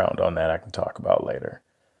background on that I can talk about later.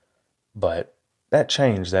 But that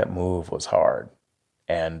change, that move was hard.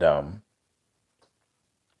 And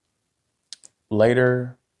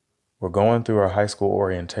later, we're going through our high school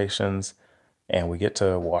orientations and we get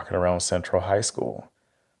to walking around Central High School.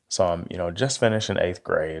 So I'm, just finishing 8th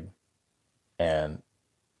grade and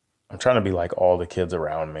I'm trying to be like all the kids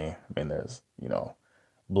around me. I mean, there's,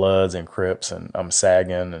 Bloods and Crips, and I'm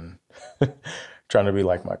sagging and trying to be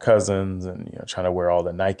like my cousins and, trying to wear all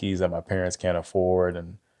the Nikes that my parents can't afford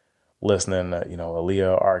and listening to,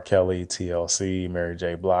 Aaliyah, R. Kelly, TLC, Mary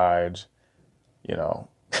J. Blige,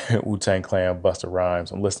 Wu-Tang Clan, Busta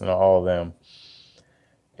Rhymes. I'm listening to all of them.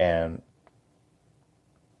 And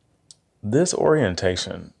this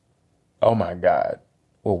orientation, oh my God,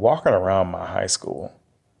 we're walking around my high school.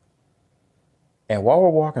 And while we're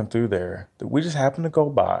walking through there, we just happen to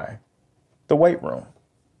go by the weight room.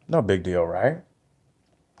 No big deal, right?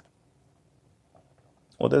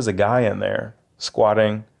 Well, there's a guy in there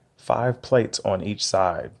squatting 5 plates on each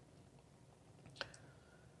side.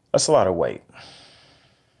 That's a lot of weight.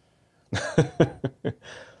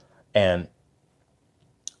 And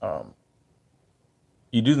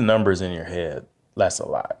you do the numbers in your head, that's a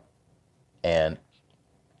lot. And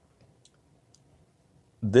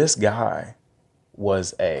this guy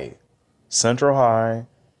was a Central High,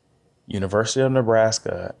 University of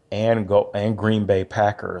Nebraska, and Green Bay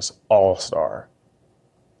Packers all-star,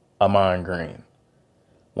 Ahman Green.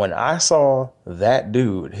 When I saw that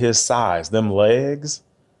dude, his size, them legs,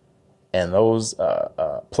 and those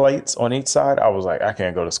plates on each side, I was like, I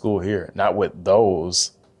can't go to school here. Not with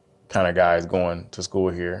those kind of guys going to school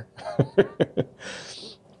here.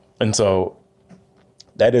 And so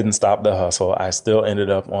that didn't stop the hustle. I still ended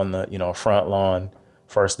up on the, front lawn,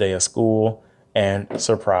 first day of school, and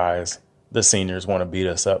surprise, the seniors want to beat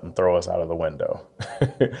us up and throw us out of the window.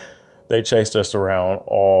 They chased us around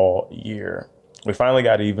all year. We finally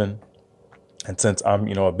got even. And since I'm,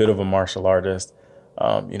 a bit of a martial artist,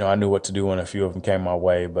 I knew what to do when a few of them came my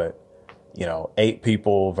way. But, 8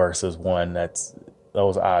 people versus one,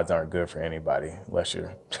 those odds aren't good for anybody unless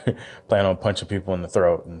you're planning on punching people in the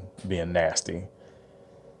throat and being nasty.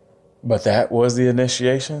 But that was the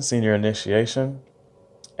initiation, senior initiation.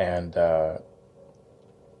 And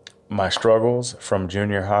my struggles from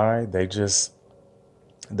junior high,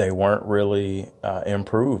 they weren't really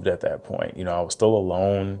improved at that point. I was still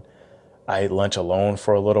alone. I ate lunch alone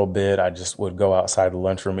for a little bit. I just would go outside the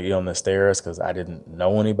lunchroom and eat on the stairs because I didn't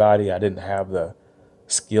know anybody. I didn't have the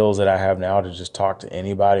skills that I have now to just talk to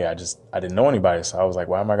anybody. I didn't know anybody. So I was like,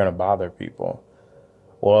 why am I going to bother people?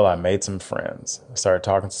 Well, I made some friends. I started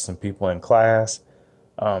talking to some people in class,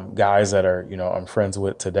 guys that are, I'm friends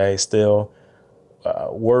with today still.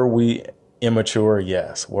 Were we immature?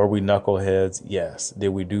 Yes. Were we knuckleheads? Yes. Did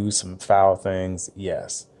we do some foul things?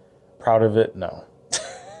 Yes. Proud of it? No.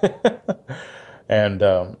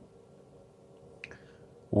 And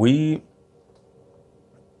we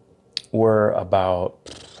were about,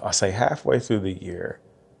 I'll say, halfway through the year,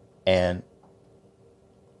 and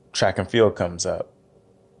track and field comes up.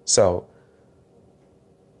 So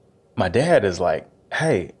my dad is like,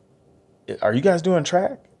 hey, are you guys doing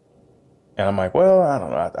track? And I'm like, well, I don't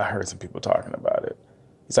know. I heard some people talking about it.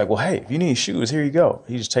 He's like, well, hey, if you need shoes, here you go.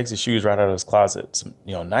 He just takes his shoes right out of his closet. Some,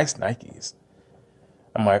 nice Nikes.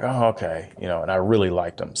 I'm like, oh, okay. And I really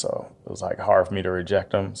liked them. So it was like hard for me to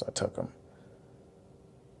reject them. So I took them.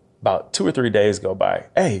 About 2 or 3 days go by.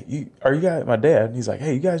 Hey, are you guys, my dad, he's like,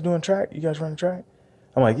 hey, you guys doing track? You guys running track?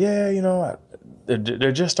 I'm like, yeah,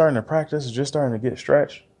 they're just starting to practice. It's just starting to get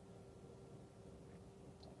stretched.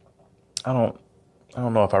 I don't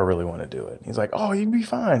know if I really want to do it. He's like, oh, you'd be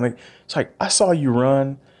fine. Like, it's like, I saw you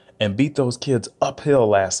run and beat those kids uphill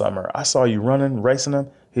last summer. I saw you running, racing them.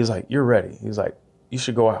 He's like, you're ready. He's like, you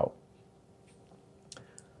should go out.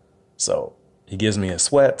 So he gives me his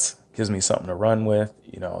sweats, gives me something to run with,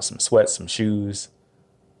 some sweats, some shoes,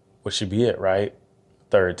 which should be it, right?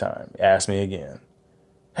 Third time, he asked me again,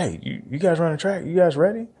 hey, you guys running track? You guys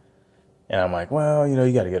ready? And I'm like, well, you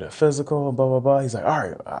got to get a physical, blah, blah, blah. He's like, all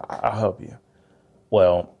right, I'll help you.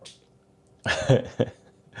 Well,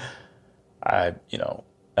 I,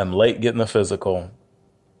 am late getting the physical,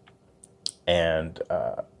 and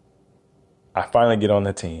I finally get on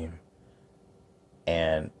the team,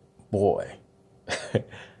 and boy,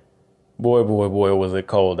 was it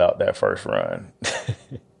cold out that first run.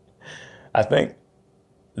 I think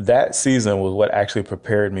that season was what actually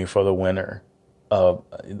prepared me for the winter of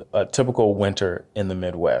a typical winter in the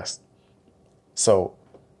Midwest. So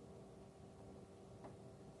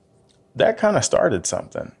that kind of started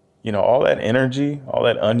something, all that energy, all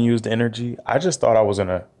that unused energy. I just thought I was going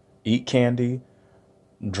to eat candy,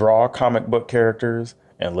 draw comic book characters,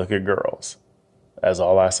 and look at girls. That's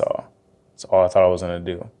all I saw. That's all I thought I was going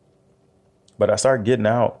to do. But I started getting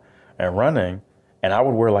out and running, and I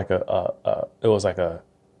would wear like it was like a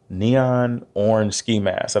neon orange ski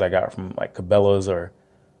mask that I got from like Cabela's or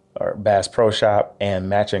Bass Pro Shop, and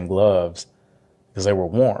matching gloves because they were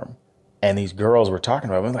warm. And these girls were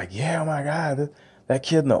talking about me, like, yeah, oh my God, that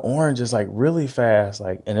kid in the orange is like really fast.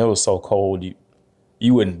 Like, and it was so cold,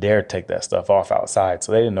 you wouldn't dare take that stuff off outside.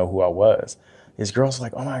 So they didn't know who I was. These girls were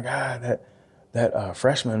like, oh my God, that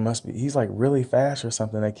freshman he's like really fast or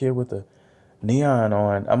something. That kid with the neon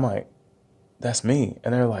on. I'm like, that's me.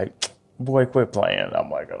 And they're like, boy, quit playing.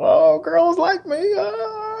 I'm like, oh, girls like me.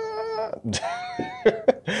 Ah.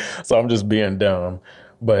 So I'm just being dumb.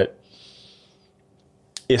 But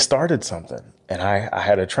it started something. And I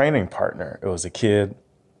had a training partner. It was a kid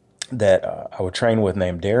that I would train with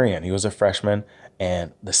named Darian. He was a freshman,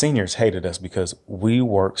 and the seniors hated us because we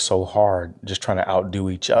worked so hard just trying to outdo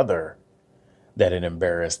each other that it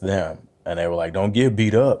embarrassed them. And they were like, don't get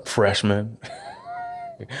beat up, freshman,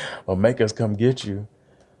 or make us come get you.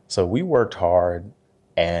 So we worked hard,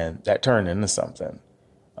 and that turned into something.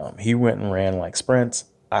 He went and ran like sprints.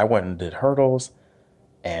 I went and did hurdles.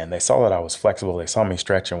 And they saw that I was flexible. They saw me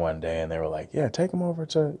stretching one day, and they were like, yeah, take him over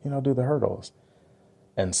to, do the hurdles.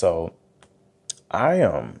 And so I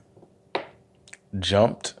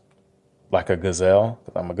jumped like a gazelle,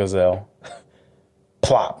 because I'm a gazelle,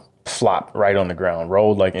 plop, flopped right on the ground,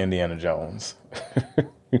 rolled like Indiana Jones.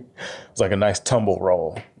 It was like a nice tumble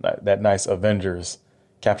roll, that nice Avengers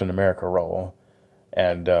Captain America roll.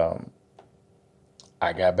 And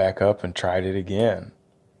I got back up and tried it again.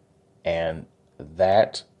 And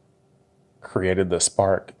that created the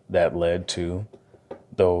spark that led to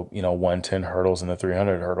the 110 hurdles and the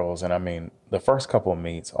 300 hurdles. And I mean, the first couple of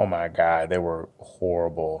meets, oh my God, they were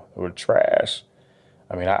horrible. They were trash.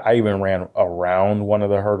 I mean, I even ran around one of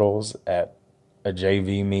the hurdles at a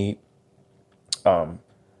JV meet.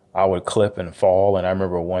 I would clip and fall. And I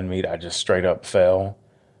remember one meet, I just straight up fell.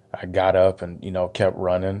 I got up and, kept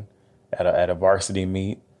running at a varsity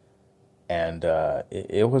meet. And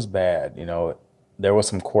it was bad. There was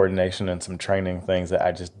some coordination and some training things that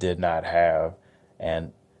I just did not have.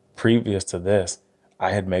 And previous to this,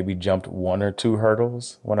 I had maybe jumped one or two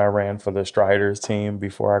hurdles when I ran for the Striders team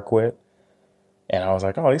before I quit. And I was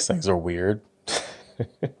like, oh, these things are weird.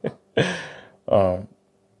 But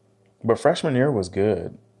freshman year was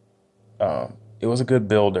good. It was a good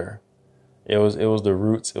builder. It was the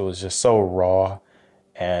roots. It was just so raw.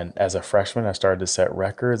 And as a freshman, I started to set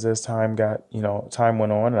records as time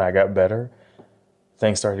went on and I got better.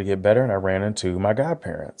 Things started to get better and I ran into my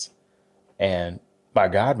godparents. And my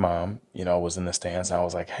godmom, was in the stands and I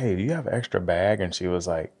was like, hey, do you have an extra bag? And she was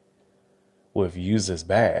like, well, if you use this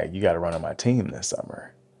bag, you got to run on my team this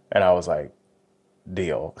summer. And I was like,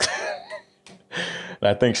 deal. And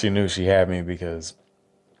I think she knew she had me because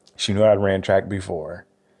she knew I'd ran track before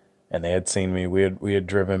and they had seen me. We had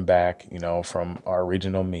driven back, from our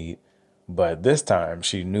regional meet. But this time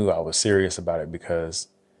she knew I was serious about it because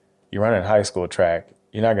you run in high school track,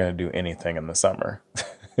 you're not going to do anything in the summer.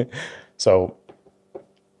 So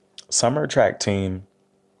summer track team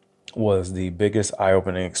was the biggest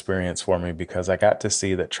eye-opening experience for me because I got to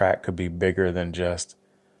see that track could be bigger than just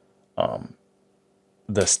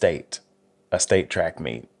a state track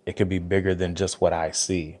meet. It could be bigger than just what I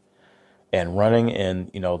see. And running in,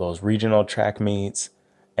 those regional track meets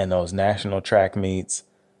and those national track meets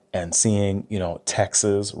and seeing,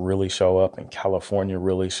 Texas really show up and California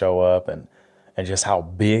really show up and just how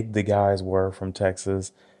big the guys were from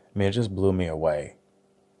Texas. I mean, it just blew me away.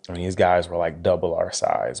 I mean, these guys were like double our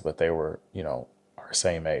size, but they were, our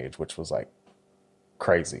same age, which was like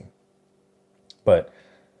crazy. But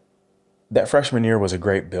that freshman year was a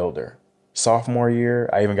great builder. Sophomore year,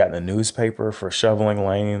 I even got in the newspaper for shoveling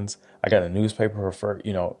lanes. I got in the newspaper for,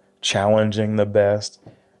 challenging the best.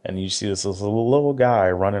 And you see this little guy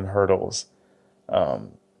running hurdles.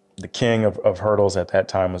 The king of hurdles at that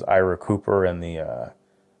time was Ira Cooper in the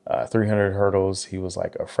 300 hurdles. He was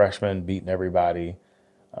like a freshman beating everybody.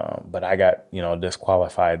 But I got,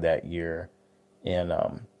 disqualified that year in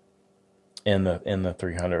the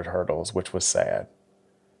 300 hurdles, which was sad.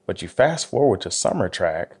 But you fast forward to summer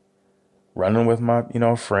track, running with my,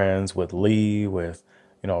 friends, with Lee, with,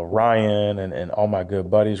 Ryan and all my good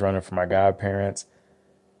buddies running for my godparents.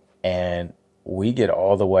 And we get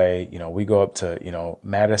all the way, we go up to,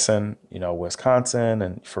 Madison, Wisconsin,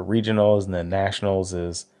 and for regionals, and then nationals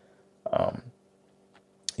is,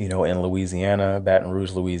 in Louisiana, Baton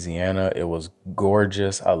Rouge, Louisiana. It was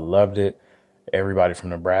gorgeous. I loved it. Everybody from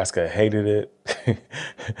Nebraska hated it,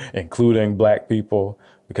 including black people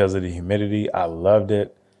because of the humidity. I loved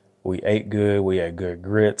it. We ate good. We had good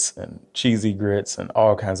grits and cheesy grits and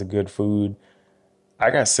all kinds of good food.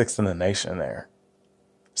 I got sixth in the nation there.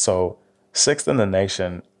 So sixth in the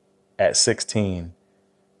nation at 16,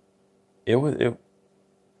 it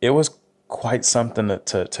was quite something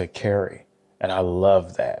to carry. And I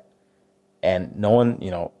love that. And knowing,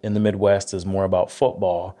 in the Midwest is more about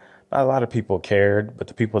football. Not a lot of people cared, but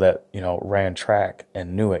the people that, ran track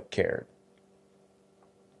and knew it cared.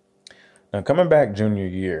 Now, coming back junior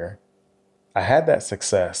year, I had that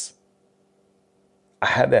success. I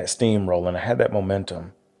had that steam rolling. I had that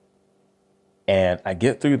momentum. And I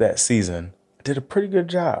get through that season. I did a pretty good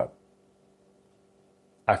job.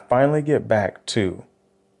 I finally get back to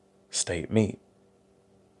state meet.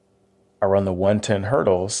 I run the 110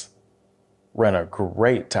 hurdles, ran a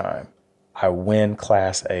great time. I win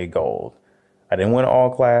Class A gold. I didn't win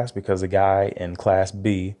all class because the guy in Class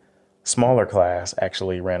B, smaller class,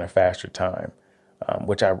 actually ran a faster time,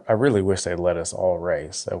 which I really wish they'd let us all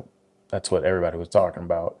race. So that's what everybody was talking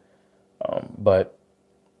about. But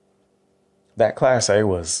that Class A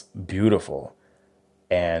was beautiful.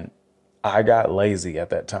 And I got lazy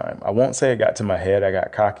at that time. I won't say it got to my head. I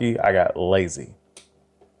got cocky. I got lazy.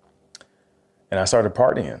 And I started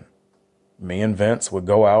partying. Me and Vince would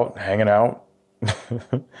go out, hanging out.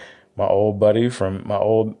 My old buddy from my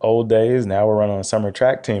old days. Now we're running a summer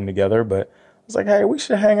track team together. But I was like, hey, we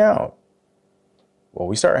should hang out. Well,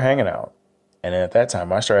 we started hanging out. And then at that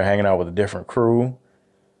time, I started hanging out with a different crew.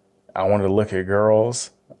 I wanted to look at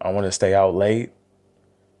girls. I wanted to stay out late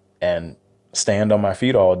and stand on my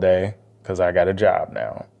feet all day because I got a job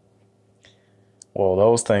now. Well,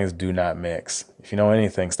 those things do not mix. If you know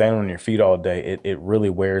anything, standing on your feet all day, it really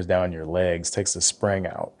wears down your legs, takes the spring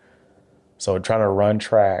out. So trying to run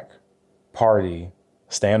track party,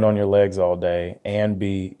 stand on your legs all day, and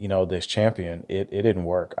be, this champion. It didn't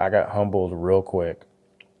work. I got humbled real quick.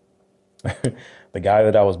 The guy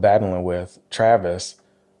that I was battling with, Travis,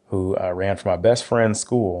 who ran for my best friend's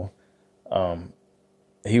school,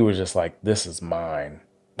 he was just like, this is mine.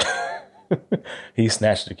 He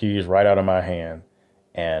snatched the keys right out of my hand.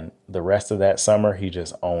 And the rest of that summer, he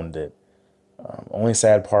just owned it. Only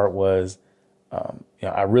sad part was,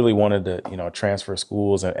 I really wanted to, transfer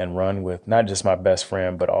schools and run with not just my best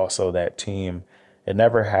friend, but also that team. It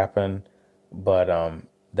never happened. But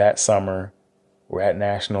that summer, we're at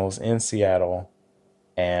nationals in Seattle,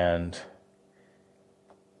 and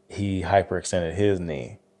he hyperextended his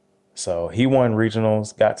knee. So he won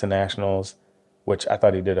regionals, got to nationals, which I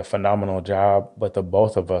thought he did a phenomenal job, but the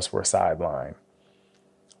both of us were sidelined.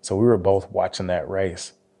 So we were both watching that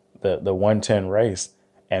race, the 110 race.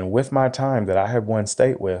 And with my time that I had won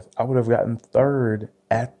state with, I would have gotten third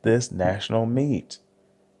at this national meet.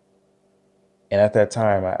 And at that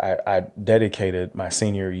time, I dedicated my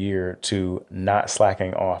senior year to not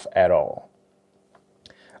slacking off at all.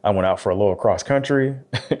 I went out for a little cross country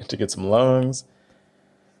to get some lungs.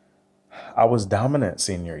 I was dominant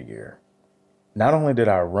senior year. Not only did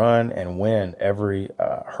I run and win every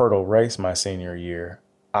hurdle race my senior year,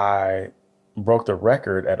 I broke the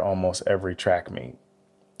record at almost every track meet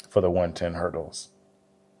for the 110 hurdles.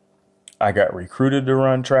 I got recruited to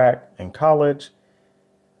run track in college.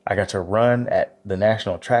 I got to run at the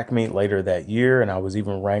national track meet later that year, and I was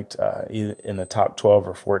even ranked in the top 12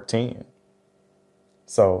 or 14.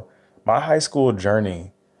 So my high school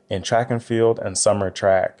journey in track and field and summer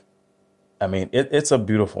track, I mean, it's a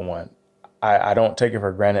beautiful one. I don't take it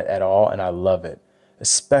for granted at all, and I love it,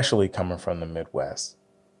 especially coming from the Midwest.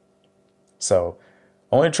 So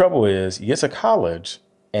only trouble is you get to college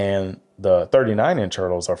and the 39-inch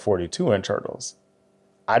hurdles are 42-inch hurdles.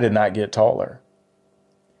 I did not get taller.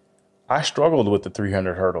 I struggled with the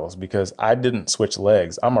 300 hurdles because I didn't switch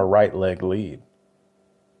legs. I'm a right leg lead.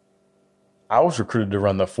 I was recruited to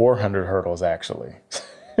run the 400 hurdles, actually.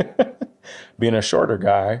 Being a shorter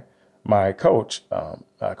guy, my coach,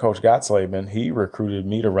 Coach Gottsleben, he recruited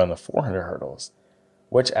me to run the 400 hurdles,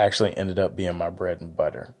 which actually ended up being my bread and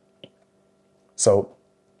butter. So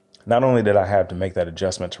not only did I have to make that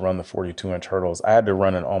adjustment to run the 42-inch hurdles, I had to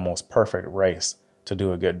run an almost perfect race to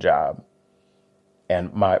do a good job.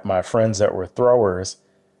 And my friends that were throwers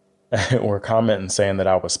were commenting saying that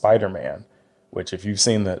I was Spider-Man, which if you've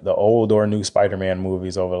seen the old or new Spider-Man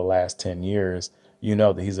movies over the last 10 years, you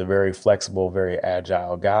know that he's a very flexible, very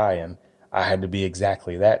agile guy. And I had to be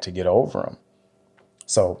exactly that to get over him.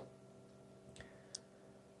 So,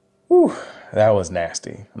 that was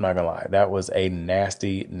nasty. I'm not going to lie. That was a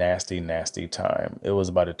nasty, nasty, nasty time. It was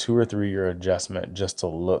about a 2 or 3 year adjustment just to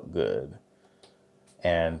look good.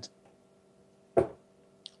 And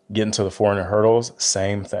getting to the 400 hurdles,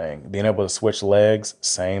 same thing. Being able to switch legs,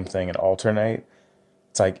 same thing, and alternate.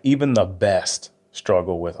 It's like even the best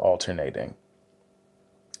struggle with alternating.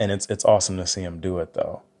 And it's awesome to see him do it,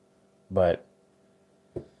 though. But,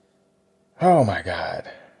 oh my God.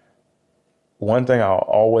 One thing I'll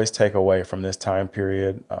always take away from this time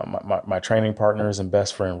period, my training partners and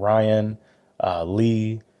best friend Ryan,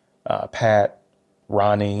 Lee, Pat,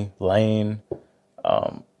 Ronnie, Lane,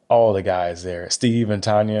 all the guys there, Steve and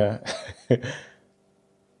Tanya.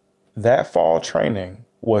 That fall training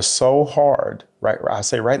was so hard, right? I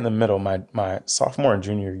say right in the middle, my sophomore and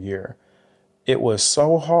junior year. It was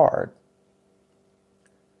so hard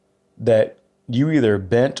that you either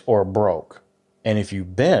bent or broke. And if you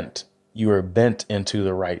bent, you were bent into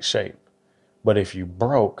the right shape. But if you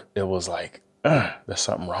broke, it was like, there's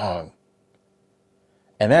something wrong.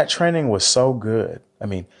 And that training was so good. I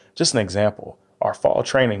mean, just an example, our fall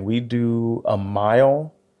training, we do a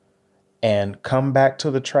mile and come back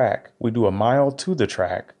to the track. We do a mile to the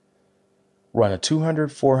track, run a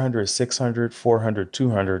 200, 400, 600, 400,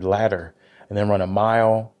 200 ladder, and then run a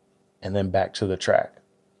mile and then back to the track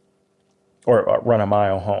or run a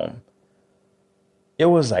mile home. It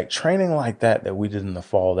was like training like that we did in the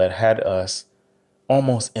fall that had us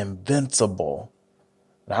almost invincible.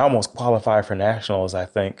 And I almost qualified for nationals, I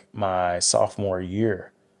think, my sophomore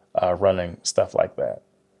year, running stuff like that.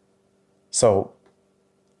 So,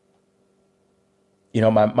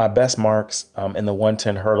 my best marks in the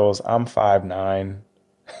 110 hurdles, I'm 5'9".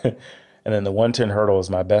 And then the 110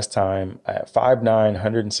 hurdles, my best time at 5'9",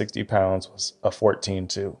 160 pounds was a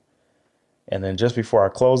 14.2. And then just before I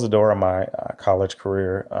closed the door of my college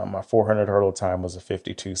career, my 400 hurdle time was a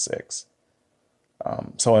 52.6.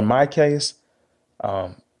 So in my case,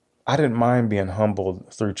 I didn't mind being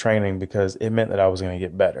humbled through training because it meant that I was going to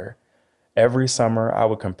get better. Every summer, I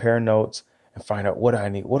would compare notes and find out what I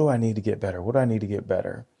need. What do I need to get better? What do I need to get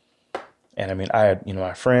better? And I mean, I had,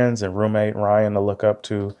 my friends and roommate Ryan to look up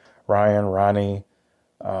to, Ryan, Ronnie,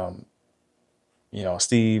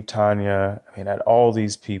 Steve, Tanya. I mean, I had all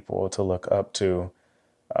these people to look up to.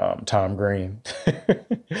 Tom Green.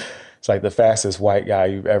 It's like the fastest white guy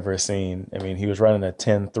you've ever seen. I mean, he was running a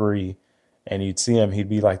 10-3, and you'd see him, he'd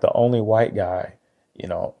be like the only white guy,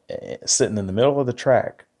 sitting in the middle of the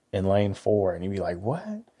track in lane 4, and you'd be like,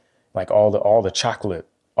 what? Like all the chocolate,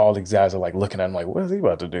 all these guys are like looking at him like, what is he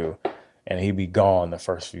about to do? And he'd be gone the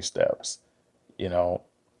first few steps. You know,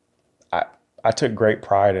 I took great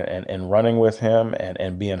pride in running with him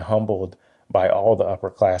and being humbled by all the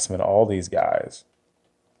upperclassmen, all these guys.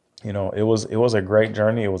 It was a great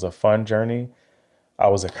journey. It was a fun journey. I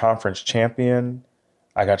was a conference champion.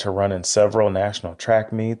 I got to run in several national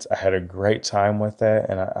track meets. I had a great time with that,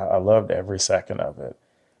 and I loved every second of it.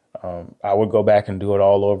 I would go back and do it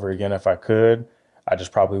all over again if I could. I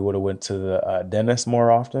just probably would have went to the dentist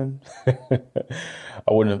more often.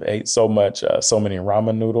 I wouldn't have ate so many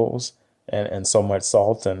ramen noodles and so much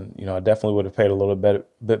salt, and I definitely would have paid a little bit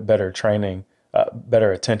better training,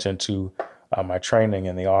 better attention to my training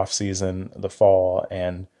in the off season, the fall,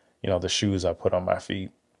 and the shoes I put on my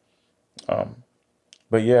feet.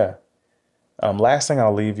 But yeah, last thing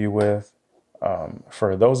I'll leave you with,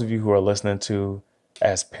 for those of you who are listening to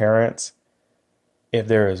as parents, if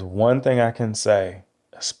there is one thing I can say,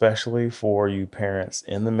 especially for you parents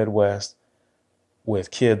in the Midwest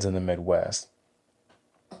with kids in the Midwest,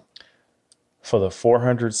 for the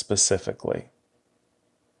 400 specifically,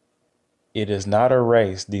 it is not a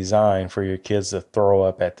race designed for your kids to throw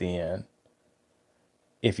up at the end.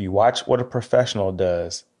 If you watch what a professional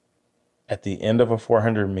does at the end of a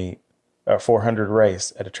 400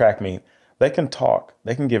 race at a track meet, they can talk,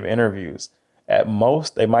 they can give interviews. At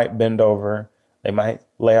most, they might bend over, they might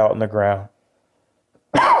lay out on the ground.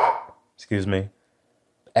 Excuse me.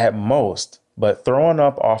 At most, but throwing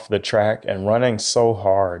up off the track and running so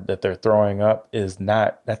hard that they're throwing up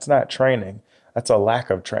that's not training. That's a lack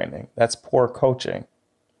of training. That's poor coaching.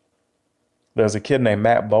 There's a kid named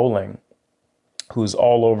Matt Bowling who's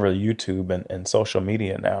all over YouTube and social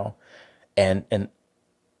media now. And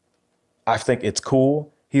I think it's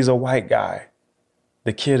cool. He's a white guy.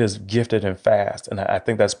 The kid is gifted and fast. And I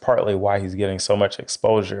think that's partly why he's getting so much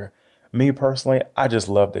exposure. Me personally, I just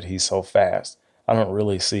love that he's so fast. I don't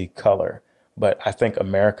really see color, but I think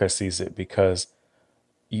America sees it because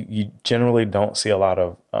you generally don't see a lot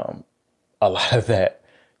of that,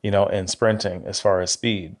 in sprinting as far as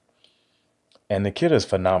speed. And the kid is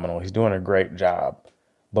phenomenal. He's doing a great job.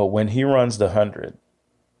 But when he runs the 100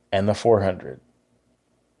 and the 400,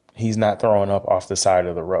 he's not throwing up off the side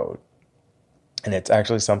of the road. And it's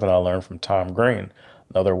actually something I learned from Tom Green,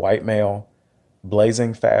 another white male,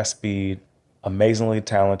 blazing fast speed, amazingly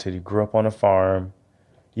talented. He grew up on a farm.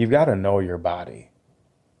 You've got to know your body.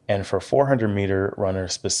 And for 400-meter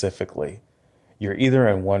runners specifically, you're either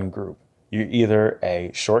in one group. You're either a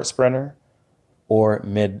short sprinter or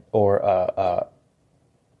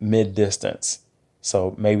mid distance.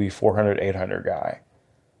 So maybe 400, 800 guy.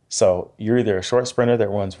 So you're either a short sprinter that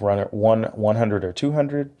runs 100 or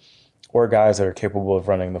 200, or guys that are capable of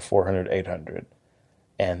running the 400, 800.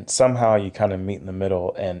 And somehow you kind of meet in the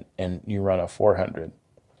middle and you run a 400.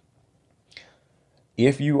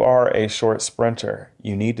 If you are a short sprinter,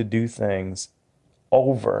 you need to do things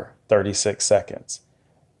over 36 seconds.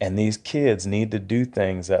 And these kids need to do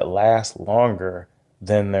things that last longer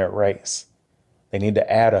than their race. They need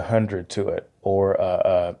to add 100 to it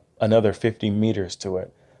or another 50 meters to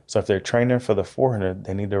it. So if they're training for the 400,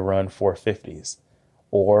 they need to run 450s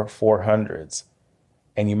or 400s.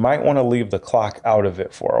 And you might want to leave the clock out of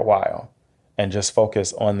it for a while and just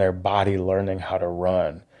focus on their body learning how to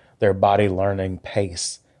run, their body learning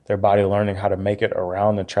pace, their body learning how to make it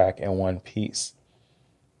around the track in one piece.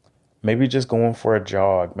 Maybe just going for a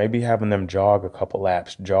jog, maybe having them jog a couple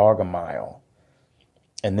laps, jog a mile,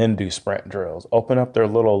 and then do sprint drills. Open up their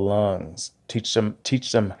little lungs, teach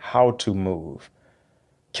them how to move.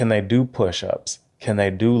 Can they do push-ups? Can they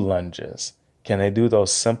do lunges? Can they do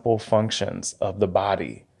those simple functions of the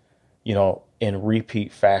body, in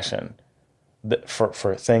repeat fashion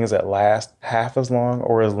for things that last half as long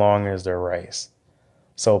or as long as their race?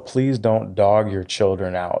 So please don't dog your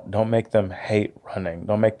children out. Don't make them hate running.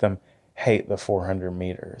 Don't make them hate the 400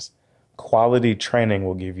 meters. Quality training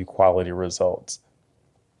will give you quality results.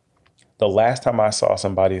 The last time I saw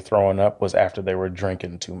somebody throwing up was after they were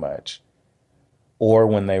drinking too much, or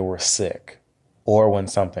when they were sick, or when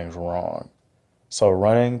something's wrong. So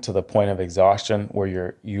running to the point of exhaustion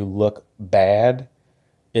where you look bad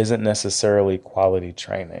isn't necessarily quality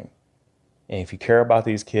training. And if you care about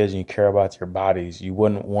these kids and you care about your bodies, you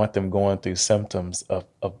wouldn't want them going through symptoms of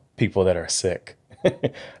people that are sick,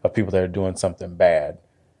 of people that are doing something bad.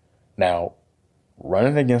 Now,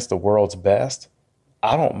 running against the world's best,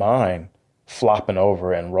 I don't mind flopping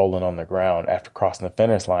over and rolling on the ground after crossing the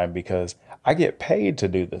finish line because I get paid to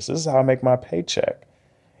do this. This is how I make my paycheck.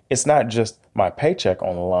 It's not just my paycheck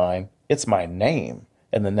on the line, it's my name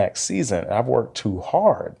in the next season. I've worked too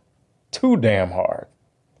hard, too damn hard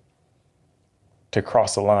to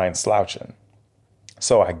cross the line slouching.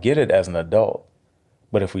 So I get it as an adult.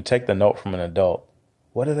 But if we take the note from an adult,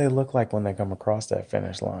 what do they look like when they come across that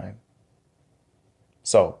finish line?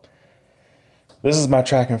 So this is my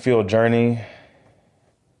track and field journey.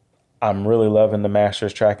 I'm really loving the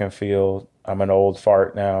Masters track and field. I'm an old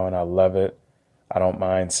fart now and I love it. I don't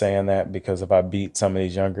mind saying that because if I beat some of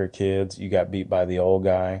these younger kids, you got beat by the old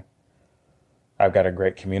guy. I've got a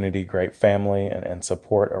great community, great family and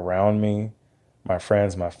support around me. My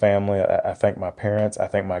friends, my family. I thank my parents. I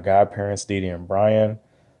thank my godparents, Dee Dee and Brian.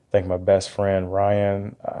 I thank my best friend,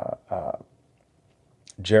 Ryan,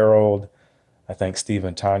 Gerald. I thank Steve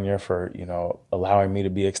and Tanya for, allowing me to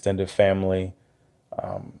be extended family.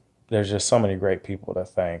 There's just so many great people to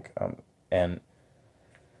thank. And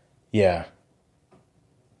yeah,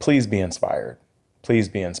 please be inspired. Please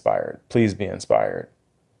be inspired. Please be inspired.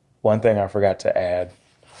 One thing I forgot to add,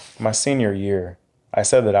 my senior year, I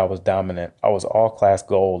said that I was dominant. I was all class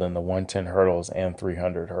gold in the 110 hurdles and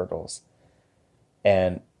 300 hurdles.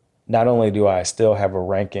 And not only do I still have a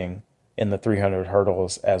ranking in the 300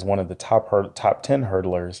 hurdles as one of the top 10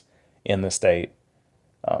 hurdlers in the state,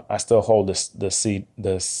 I still hold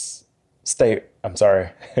this state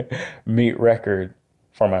meet record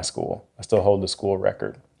for my school. I still hold the school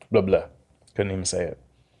record. Blah, blah. Couldn't even say it.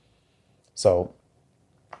 So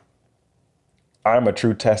I'm a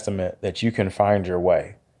true testament that you can find your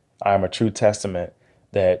way. I'm a true testament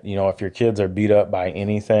that, if your kids are beat up by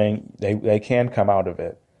anything, they can come out of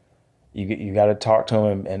it. You got to talk to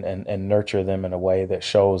them and nurture them in a way that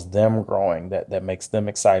shows them growing, that makes them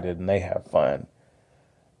excited and they have fun.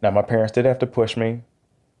 Now, my parents did have to push me,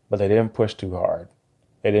 but they didn't push too hard.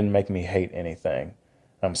 They didn't make me hate anything.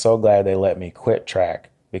 I'm so glad they let me quit track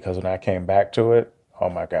because when I came back to it, oh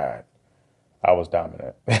my God, I was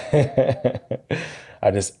dominant.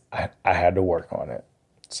 I had to work on it.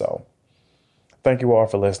 So thank you all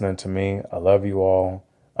for listening to me. I love you all.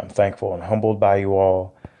 I'm thankful and humbled by you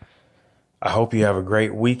all. I hope you have a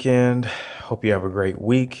great weekend. Hope you have a great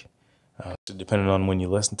week. Depending on when you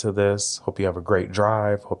listen to this, hope you have a great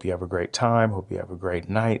drive. Hope you have a great time. Hope you have a great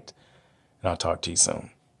night. And I'll talk to you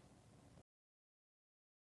soon.